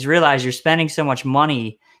companies realize you're spending so much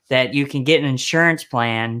money that you can get an insurance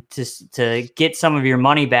plan to get some of your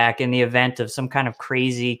money back in the event of some kind of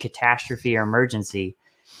crazy catastrophe or emergency.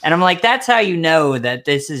 And I'm like, that's how you know that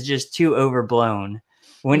this is just too overblown.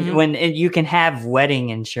 When you can have wedding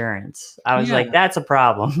insurance. I was like, that's a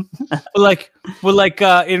problem. like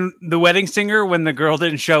in The Wedding Singer, when the girl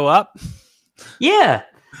didn't show up. Yeah.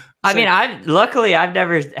 I mean, luckily I've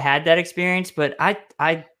never had that experience, but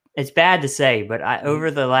I it's bad to say, but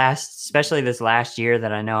over the especially this last year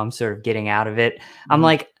that I know I'm sort of getting out of it, I'm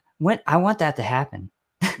like, I want that to happen.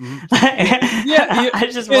 I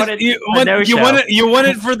just wanted you want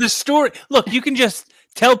it for the story. Look, you can just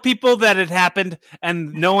tell people that it happened,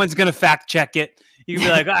 and no one's gonna fact check it. You can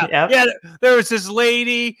be like, yeah, there was this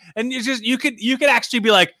lady, and you could actually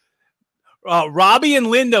be like, Robbie and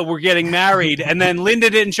Linda were getting married, and then Linda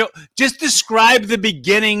didn't show. Just describe the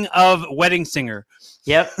beginning of Wedding Singer.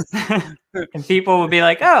 Yep. And people would be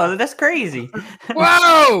like, oh, that's crazy.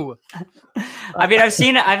 Whoa. I mean,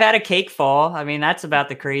 I've had a cake fall. I mean, that's about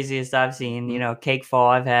the craziest I've seen, cake fall.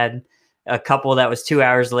 I've had a couple that was 2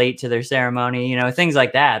 hours late to their ceremony, things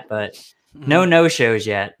like that, but no shows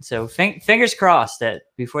yet. So fingers crossed that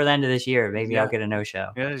before the end of this year, maybe I'll get a no show.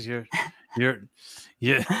 Yes,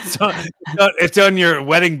 it's on your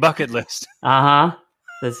wedding bucket list.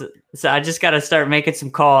 So I just got to start making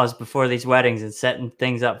some calls before these weddings and setting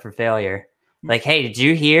things up for failure. Like, hey, did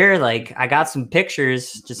you hear? Like, I got some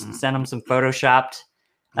pictures. Just send them some photoshopped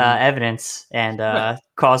evidence and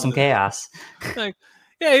cause some chaos. Like,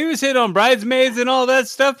 yeah, he was hit on bridesmaids and all that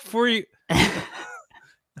stuff before you.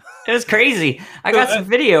 It was crazy. I got some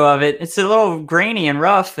video of it. It's a little grainy and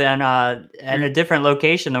rough and at a different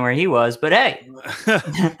location than where he was. But hey.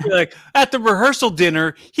 Like at the rehearsal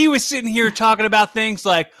dinner, he was sitting here talking about things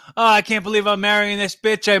like, oh, I can't believe I'm marrying this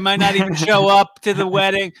bitch. I might not even show up to the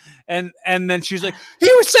wedding. And then she was like, he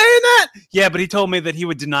was saying that? Yeah, but he told me that he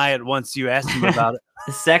would deny it once you asked him about it.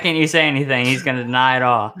 The second you say anything, he's going to deny it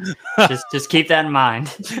all. Just keep that in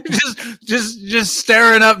mind. just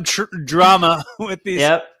stirring up drama with these.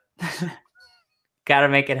 Yep. Got to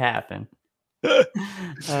make it happen.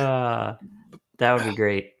 That would be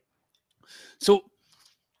great. So,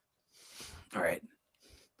 all right.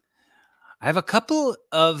 I have a couple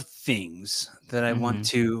of things that I want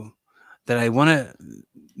to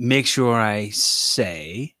make sure I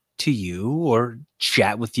say to you or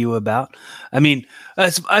chat with you about. I mean,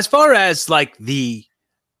 as far as like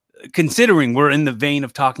considering we're in the vein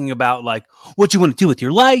of talking about like what you want to do with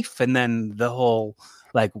your life, and then the whole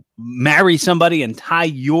like marry somebody and tie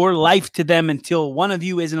your life to them until one of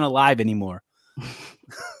you isn't alive anymore.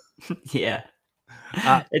 Yeah.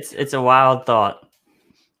 It's a wild thought.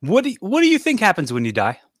 What do you think happens when you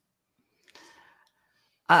die?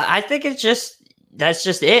 I think it's just that's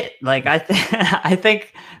just it. Like I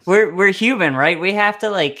think we're human, right? We have to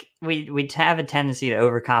like we have a tendency to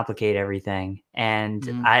overcomplicate everything.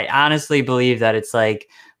 And I honestly believe that it's like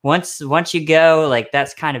once you go, like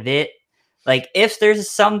that's kind of it. Like if there's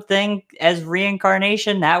something as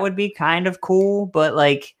reincarnation, that would be kind of cool, but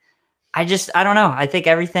like I don't know. I think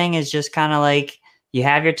everything is just kind of like you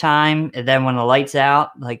have your time, and then when the light's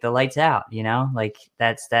out, like the light's out, you know? Like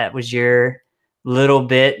that was your little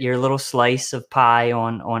bit, your little slice of pie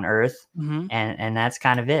on Earth. And that's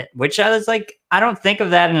kind of it. Which I was like, I don't think of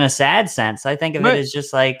that in a sad sense. I think of it as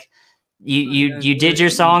just like you did your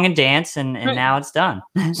song and dance, and now it's done.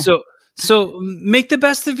 So make the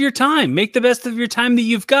best of your time. Make the best of your time that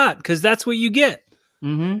you've got, because that's what you get.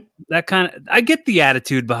 That kind of, I get the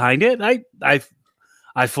attitude behind it.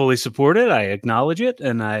 I fully support it. I acknowledge it,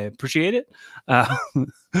 and I appreciate it.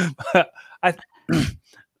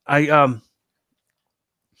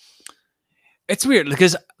 It's weird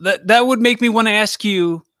because that would make me want to ask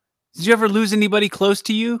you, did you ever lose anybody close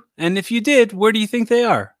to you? And if you did, where do you think they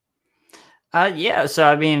are? Yeah. So,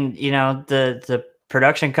 I mean, you know, the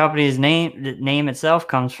production company's name itself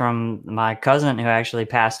comes from my cousin who actually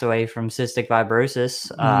passed away from cystic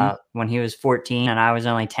fibrosis when he was 14 and I was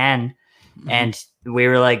only 10. And we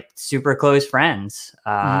were like super close friends.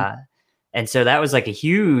 And so that was like a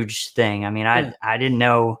huge thing. I mean, I didn't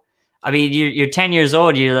know. I mean, you're 10 years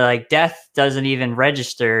old. You're like, death doesn't even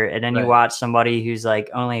register. And then you watch somebody who's like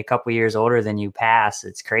only a couple years older than you pass.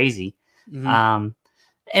 It's crazy.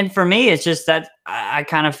 And for me, it's just that I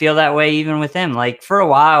kind of feel that way even with him. Like for a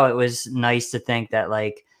while, it was nice to think that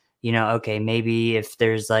like, you know, okay, maybe if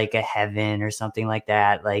there's like a heaven or something like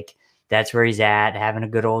that, like that's where he's at having a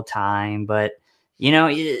good old time. But, you know,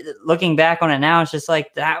 looking back on it now, it's just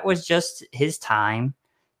like that was just his time.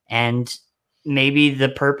 And maybe the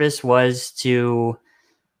purpose was to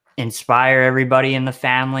inspire everybody in the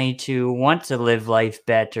family to want to live life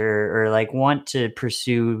better or like want to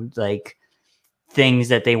pursue like things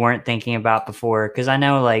that they weren't thinking about before. Cause I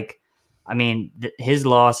know like, I mean, his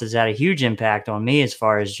loss has had a huge impact on me as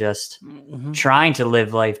far as just trying to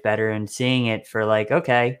live life better and seeing it for like,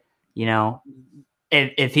 okay, you know,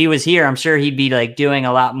 if he was here, I'm sure he'd be like doing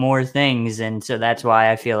a lot more things. And so that's why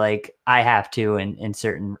I feel like I have to in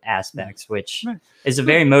certain aspects, which is a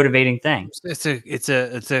very motivating thing. It's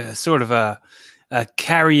a sort of a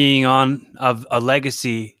carrying on of a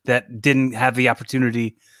legacy that didn't have the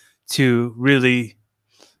opportunity to really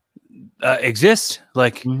exist.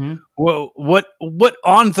 Like, what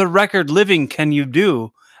on the record living can you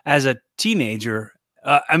do as a teenager?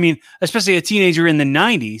 I mean, especially a teenager in the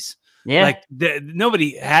 90s. Yeah, like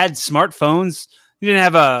nobody had smartphones. You didn't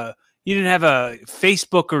have a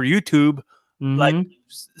Facebook or YouTube. Like,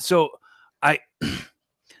 so I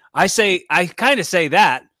kind of say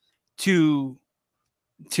that to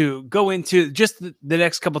go into just the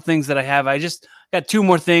next couple things that I have. I just got two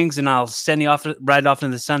more things, and I'll send you off right off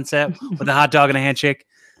into the sunset with a hot dog and a handshake.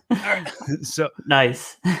 So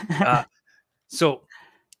nice. So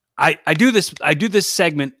I do this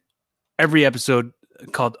segment every episode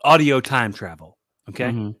called Audio Time Travel.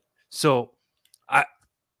 Okay. So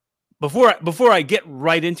before I get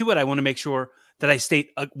right into it, I want to make sure that I state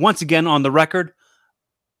once again on the record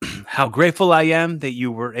how grateful I am that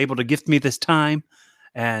you were able to gift me this time,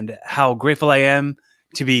 and how grateful I am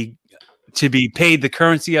to be paid the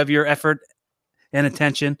currency of your effort and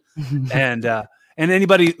attention. And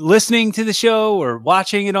anybody listening to the show or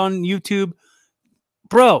watching it on YouTube,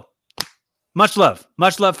 bro, much love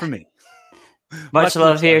from me. Much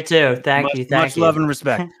love here too. Thank you. Much love and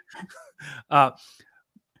respect.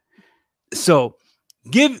 So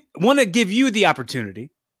want to give you the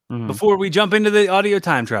opportunity before we jump into the audio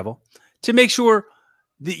time travel to make sure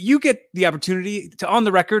that you get the opportunity to, on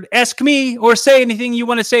the record, ask me or say anything you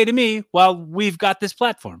want to say to me while we've got this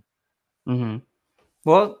platform.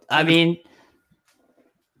 Well, I mean,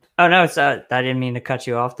 oh no, I didn't mean to cut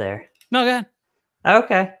you off there. No, go ahead.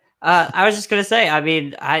 Okay. I was just going to say, I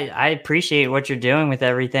mean, I appreciate what you're doing with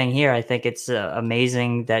everything here. I think it's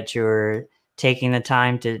amazing that you're taking the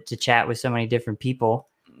time to chat with so many different people.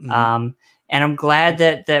 And I'm glad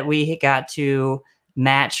that we got to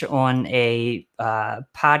match on a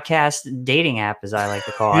podcast dating app, as I like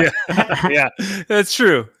to call it. Yeah, that's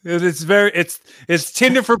true. It's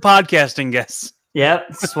Tinder for podcasting guests.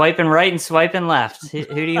 Yep. Swiping right and swiping left. Who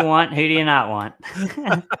do you want? Who do you not want?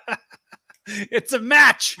 It's a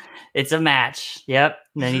match. It's a match. Yep.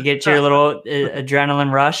 And then you get your little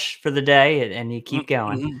adrenaline rush for the day, and you keep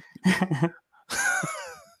going.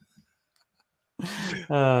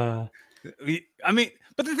 I mean,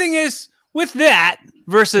 but the thing is, with that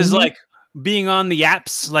versus like being on the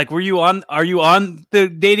apps? Like, are you on the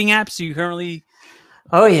dating apps? Are you currently?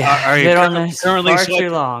 Oh yeah, are you been on this currently far too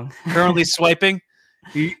long. Currently swiping?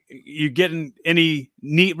 You getting any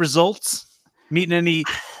neat results? Meeting any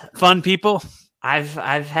fun people? I've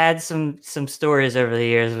had some stories over the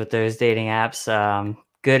years with those dating apps,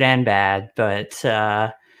 good and bad. But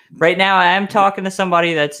right now, I am talking to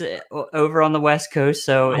somebody that's over on the West Coast,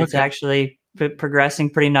 so it's actually progressing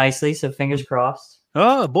pretty nicely. So fingers crossed.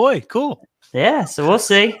 Oh boy, cool. Yeah, so we'll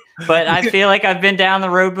see. But I feel like I've been down the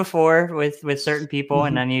road before with certain people,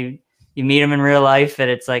 and then you meet them in real life, and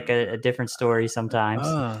it's like a different story sometimes.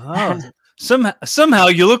 Somehow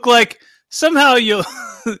you look like you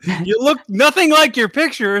look nothing like your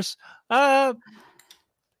pictures.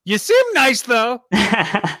 You seem nice though.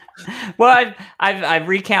 Well, I've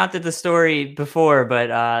recounted the story before,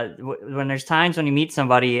 but when there's times when you meet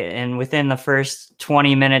somebody and within the first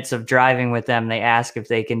 20 minutes of driving with them, they ask if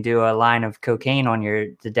they can do a line of cocaine on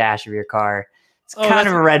the dash of your car. It's kind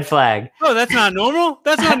of a red flag. Oh, that's not normal.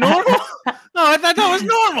 That's not normal. No, I thought that was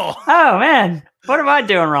normal. Oh man, what am I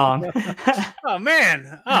doing wrong? Oh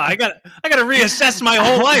man, I gotta reassess my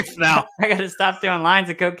whole life now. I gotta stop doing lines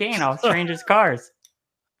of cocaine off strangers' cars.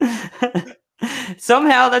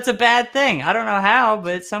 Somehow that's a bad thing. I don't know how,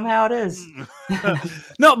 but somehow it is.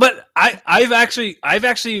 No, but I've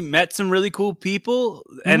actually met some really cool people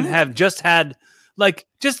and have just had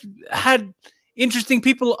interesting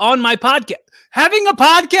people on my podcast. Having a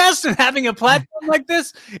podcast and having a platform like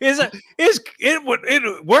this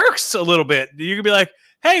it works a little bit. You can be like,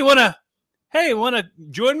 hey, wanna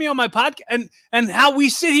join me on my podcast, and how we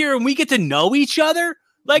sit here and we get to know each other.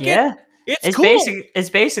 Like, yeah, it's cool. It's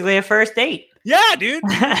basically a first date. Yeah, dude.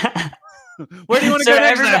 Where do you want to go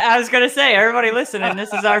next? I was gonna say, everybody listening,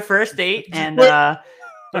 this is our first date, and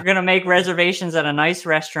we're gonna make reservations at a nice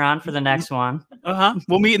restaurant for the next one.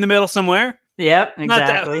 We'll meet in the middle somewhere. Yep,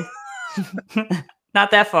 exactly.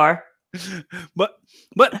 Not that far. But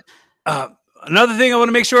another thing I want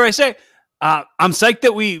to make sure I say, I'm psyched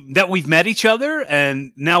that we've met each other,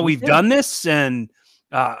 and now we've done this, and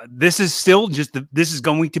this is this is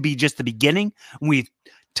going to be just the beginning. We've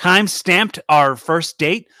time stamped our first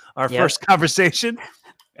date, our first conversation,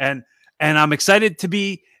 and I'm excited to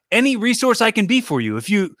be any resource I can be for you. If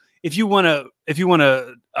you want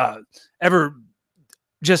to ever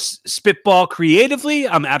just spitball creatively,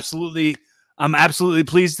 I'm absolutely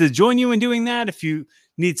pleased to join you in doing that. If you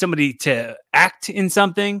need somebody to act in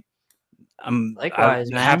something, I'm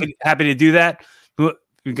happy to do that. If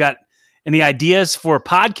you got any ideas for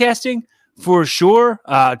podcasting, for sure,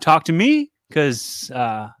 talk to me, because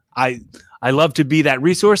I love to be that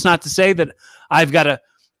resource. Not to say that I've got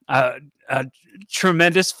a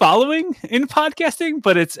tremendous following in podcasting,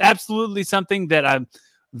 but it's absolutely something that I'm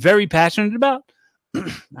very passionate about.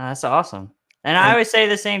 That's awesome. And I always say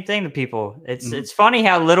the same thing to people. It's funny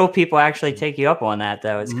how little people actually take you up on that,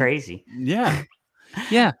 though. It's crazy. Yeah.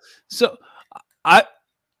 Yeah. So I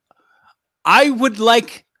would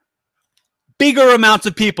like bigger amounts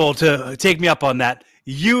of people to take me up on that,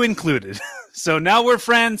 you included. So now we're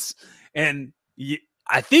friends, and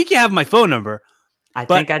I think you have my phone number. I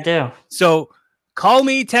think I do. So call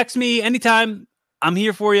me, text me anytime. I'm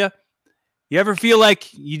here for you. You ever feel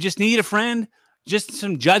like you just need a friend? Just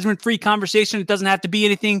some judgment-free conversation. It doesn't have to be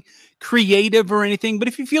anything creative or anything. But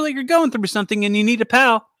if you feel like you're going through something and you need a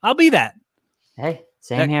pal, I'll be that. Hey,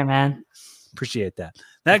 same here, man. Appreciate that.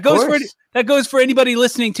 That goes for anybody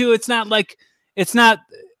listening too. It's not like it's not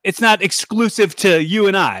exclusive to you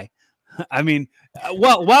and I. I mean,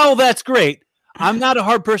 while that's great, I'm not a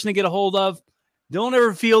hard person to get a hold of. Don't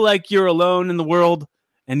ever feel like you're alone in the world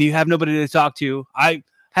and you have nobody to talk to. I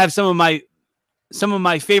have some of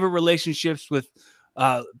my favorite relationships with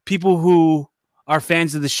people who are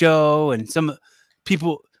fans of the show, and some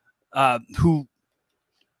people who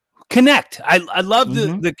connect. I love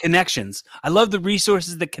the connections. I love the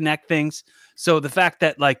resources that connect things. So the fact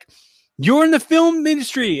that like you're in the film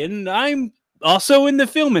industry and I'm also in the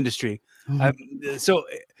film industry. So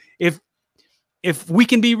if we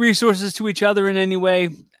can be resources to each other in any way,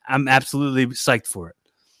 I'm absolutely psyched for it.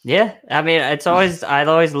 Yeah. I mean, I always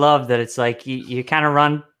love that it's like you kind of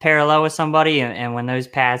run parallel with somebody, and when those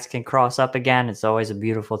paths can cross up again, it's always a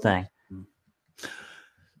beautiful thing.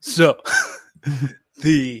 So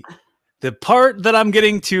the part that I'm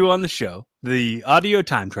getting to on the show, the audio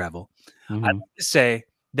time travel, I want to say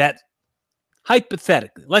that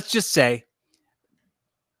hypothetically, let's just say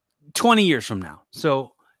 20 years from now,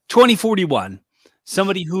 so 2041,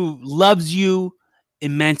 somebody who loves you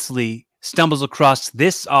immensely stumbles across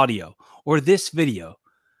this audio or this video.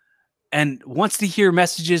 and wants to hear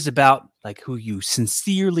messages about like who you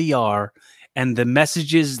sincerely are, and the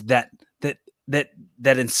messages that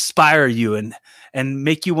inspire you and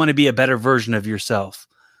make you want to be a better version of yourself,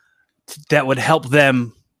 that would help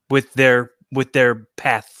them with their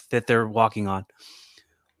path that they're walking on.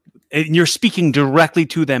 And you're speaking directly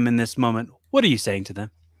to them in this moment. What are you saying to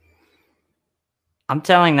them? I'm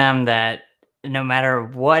telling them that no matter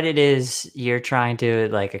what it is you're trying to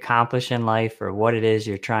like accomplish in life or what it is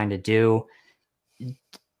you're trying to do,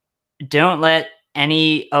 don't let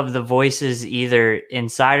any of the voices either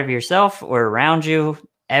inside of yourself or around you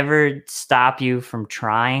ever stop you from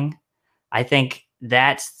trying. I think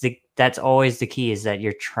that's always the key, is that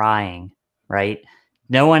you're trying, right?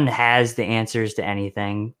 No one has the answers to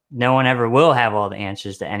anything. No one ever will have all the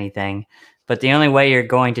answers to anything. But the only way you're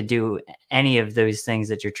going to do any of those things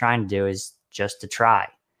that you're trying to do is just to try.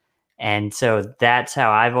 And so that's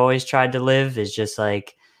how I've always tried to live, is just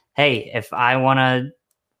like, hey, if I want to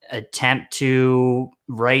attempt to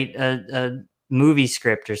write a movie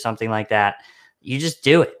script or something like that, you just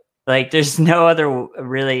do it. Like there's no other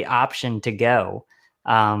really option to go.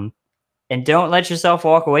 And don't let yourself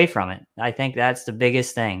walk away from it. I think that's the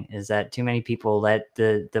biggest thing, is that too many people let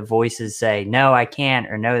the voices say, no, I can't,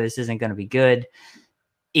 or no, this isn't going to be good.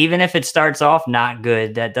 Even if it starts off not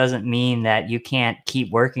good, that doesn't mean that you can't keep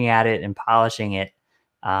working at it and polishing it.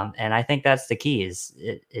 And I think that's the key,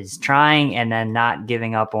 is trying and then not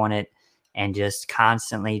giving up on it, and just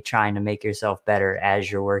constantly trying to make yourself better as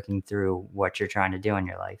you're working through what you're trying to do in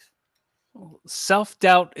your life.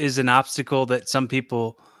 Self-doubt is an obstacle that some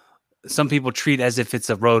people treat as if it's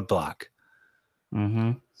a roadblock.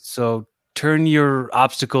 Mm-hmm. So turn your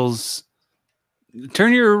roadblocks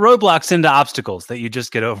into obstacles that you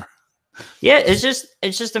just get over. Yeah, it's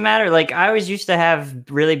just a matter. Like I always used to have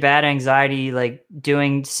really bad anxiety, like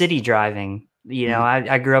doing city driving. You know,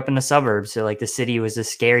 I grew up in the suburbs, so like the city was a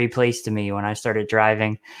scary place to me when I started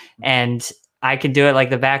driving, and I can do it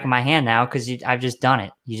like the back of my hand now because I've just done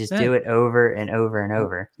it. You just do it over and over and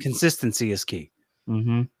over. Consistency is key.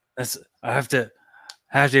 Mm-hmm. I have to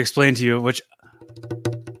explain to you, which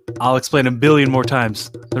I'll explain a billion more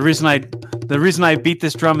times. The reason I beat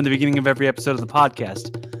this drum in the beginning of every episode of the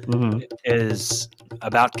podcast is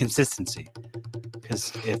about consistency.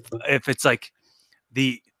 Because if it's like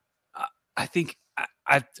I think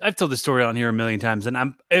I've told the story on here a million times,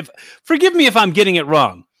 and forgive me if I'm getting it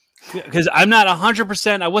wrong, because I'm not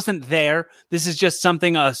 100%. I wasn't there. This is just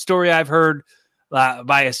a story I've heard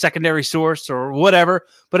by a secondary source or whatever.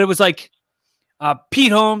 But it was like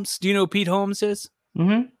Pete Holmes. Do you know who Pete Holmes is?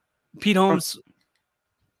 Mm-hmm. Pete Holmes.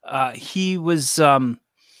 He was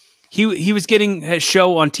getting a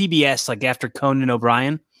show on TBS like after Conan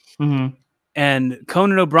O'Brien, and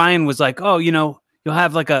Conan O'Brien was like, "Oh, you'll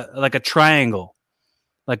have like a triangle,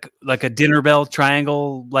 like a dinner bell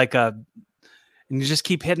triangle, and you just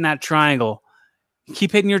keep hitting that triangle,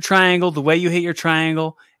 keep hitting your triangle the way you hit your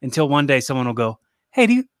triangle until one day someone will go, hey,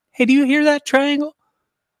 do you hear that triangle?"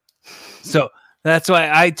 So that's why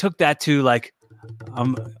I took that to like,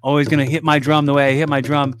 I'm always going to hit my drum the way I hit my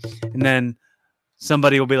drum. And then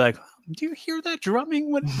somebody will be like, do you hear that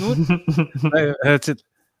drumming? What? That's it.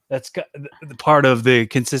 That's the part of the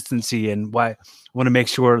consistency, and why I want to make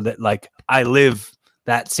sure that like I live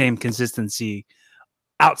that same consistency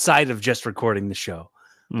outside of just recording the show.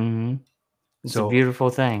 Mm-hmm. It's a beautiful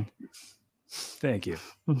thing. Thank you.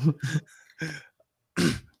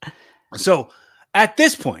 So at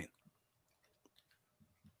this point,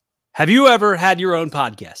 have you ever had your own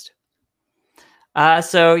podcast?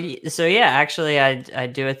 So yeah, actually I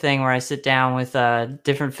do a thing where I sit down with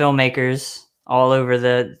different filmmakers all over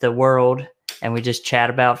the world, and we just chat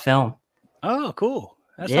about film. Oh, cool.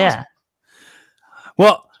 That's yeah. Awesome.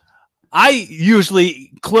 Well, I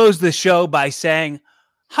usually close the show by saying,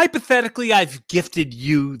 hypothetically, I've gifted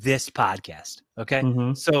you this podcast. Okay.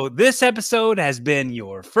 Mm-hmm. So this episode has been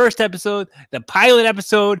your first episode, the pilot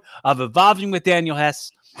episode of Evolving with Daniel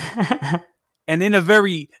Hess. And in a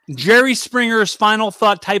very Jerry Springer's final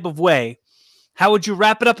thought type of way, how would you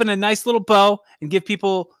wrap it up in a nice little bow and give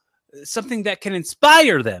people something that can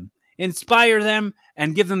inspire them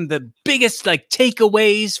and give them the biggest like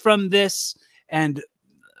takeaways from this and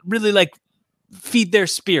really like feed their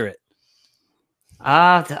spirit?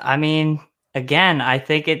 I mean, again, I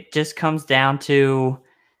think it just comes down to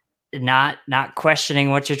not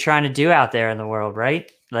questioning what you're trying to do out there in the world, right?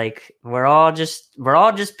 Like we're all just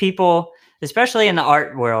people, especially in the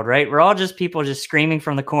art world, right? We're all just people just screaming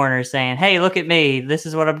from the corner saying, hey, look at me, this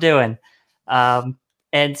is what I'm doing.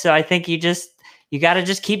 And so I think you got to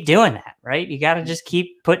just keep doing that, right? You got to just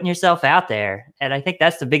keep putting yourself out there. And I think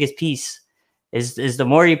that's the biggest piece, is the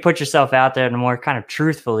more you put yourself out there, the more kind of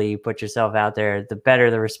truthfully you put yourself out there, the better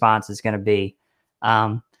the response is going to be.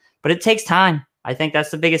 But it takes time. I think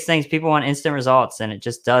that's the biggest thing is people want instant results, and it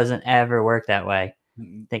just doesn't ever work that way.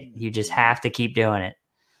 I think you just have to keep doing it.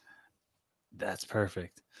 That's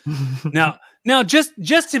perfect. Now,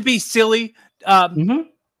 just to be silly,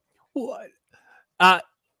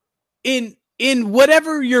 in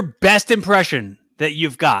whatever your best impression that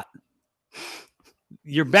you've got,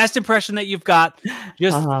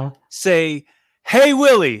 just say, "Hey,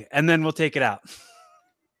 Willie," and then we'll take it out.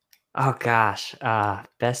 Oh gosh,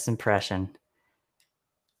 best impression.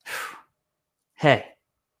 Hey,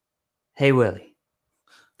 Willie.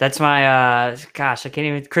 That's my gosh, I can't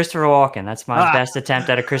even. Christopher Walken. That's my best attempt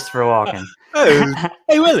at a Christopher Walken.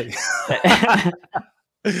 Hey, Willie.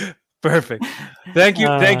 Perfect. Thank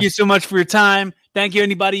you so much for your time. Thank you,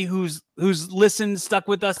 anybody who's listened, stuck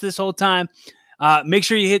with us this whole time. Make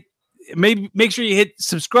sure you hit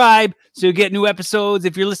subscribe so you get new episodes.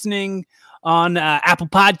 If you're listening on Apple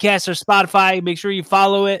Podcasts or Spotify, make sure you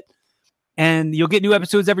follow it, and you'll get new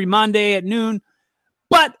episodes every Monday at noon.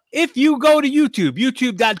 But if you go to YouTube,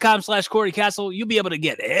 youtube.com/Corey Castle, you'll be able to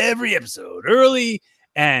get every episode early,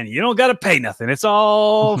 and you don't got to pay nothing. It's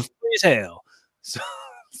all free as hell.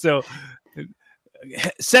 So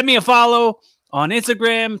send me a follow on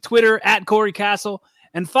Instagram, Twitter @Corey Castle,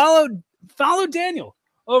 and follow Daniel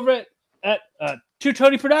over at Two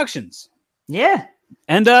Tony Productions. Yeah,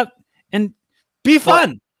 and be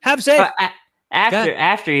fun. Have safe.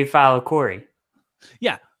 After you follow Corey.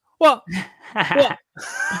 Yeah. Well,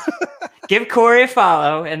 give Corey a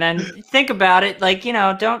follow, and then think about it. Like,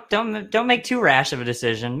 don't make too rash of a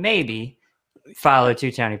decision. Maybe follow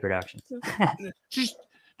Two Tony Productions.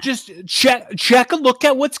 just check a look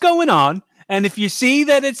at what's going on, and if you see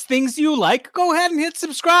that it's things you like, go ahead and hit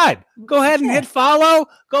subscribe. Go ahead and hit follow.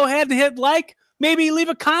 Go ahead and hit like. Maybe leave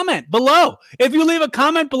a comment below. If you leave a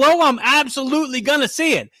comment below, I'm absolutely gonna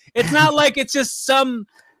see it. It's not like it's just some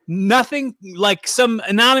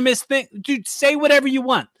anonymous thing. Dude, say whatever you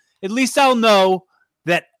want. At least I'll know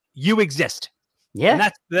that you exist. Yeah,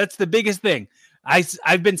 and that's the biggest thing.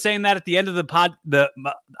 I've been saying that at the end of the pod.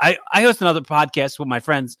 I host another podcast with my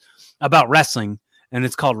friends about wrestling, and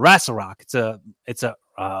it's called Wrestle Rock. It's a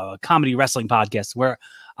comedy wrestling podcast where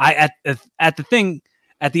at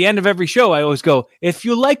the end of every show, I always go, if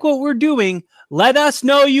you like what we're doing, let us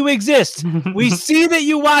know you exist. We see that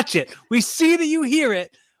you watch it. We see that you hear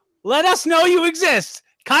it. Let us know you exist.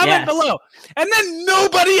 Comment below. And then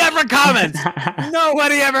nobody ever comments.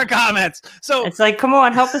 Nobody ever comments. So it's like, come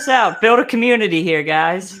on, help us out. Build a community here,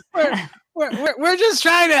 guys. We're just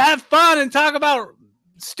trying to have fun and talk about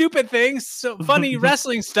stupid things. So funny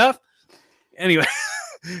wrestling stuff. Anyway,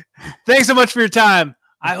 thanks so much for your time.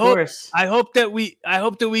 I hope that we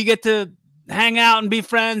get to hang out and be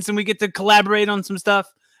friends, and we get to collaborate on some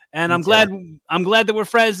stuff. And I'm glad that we're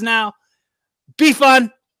friends now. Be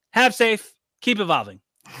fun, have safe, keep evolving.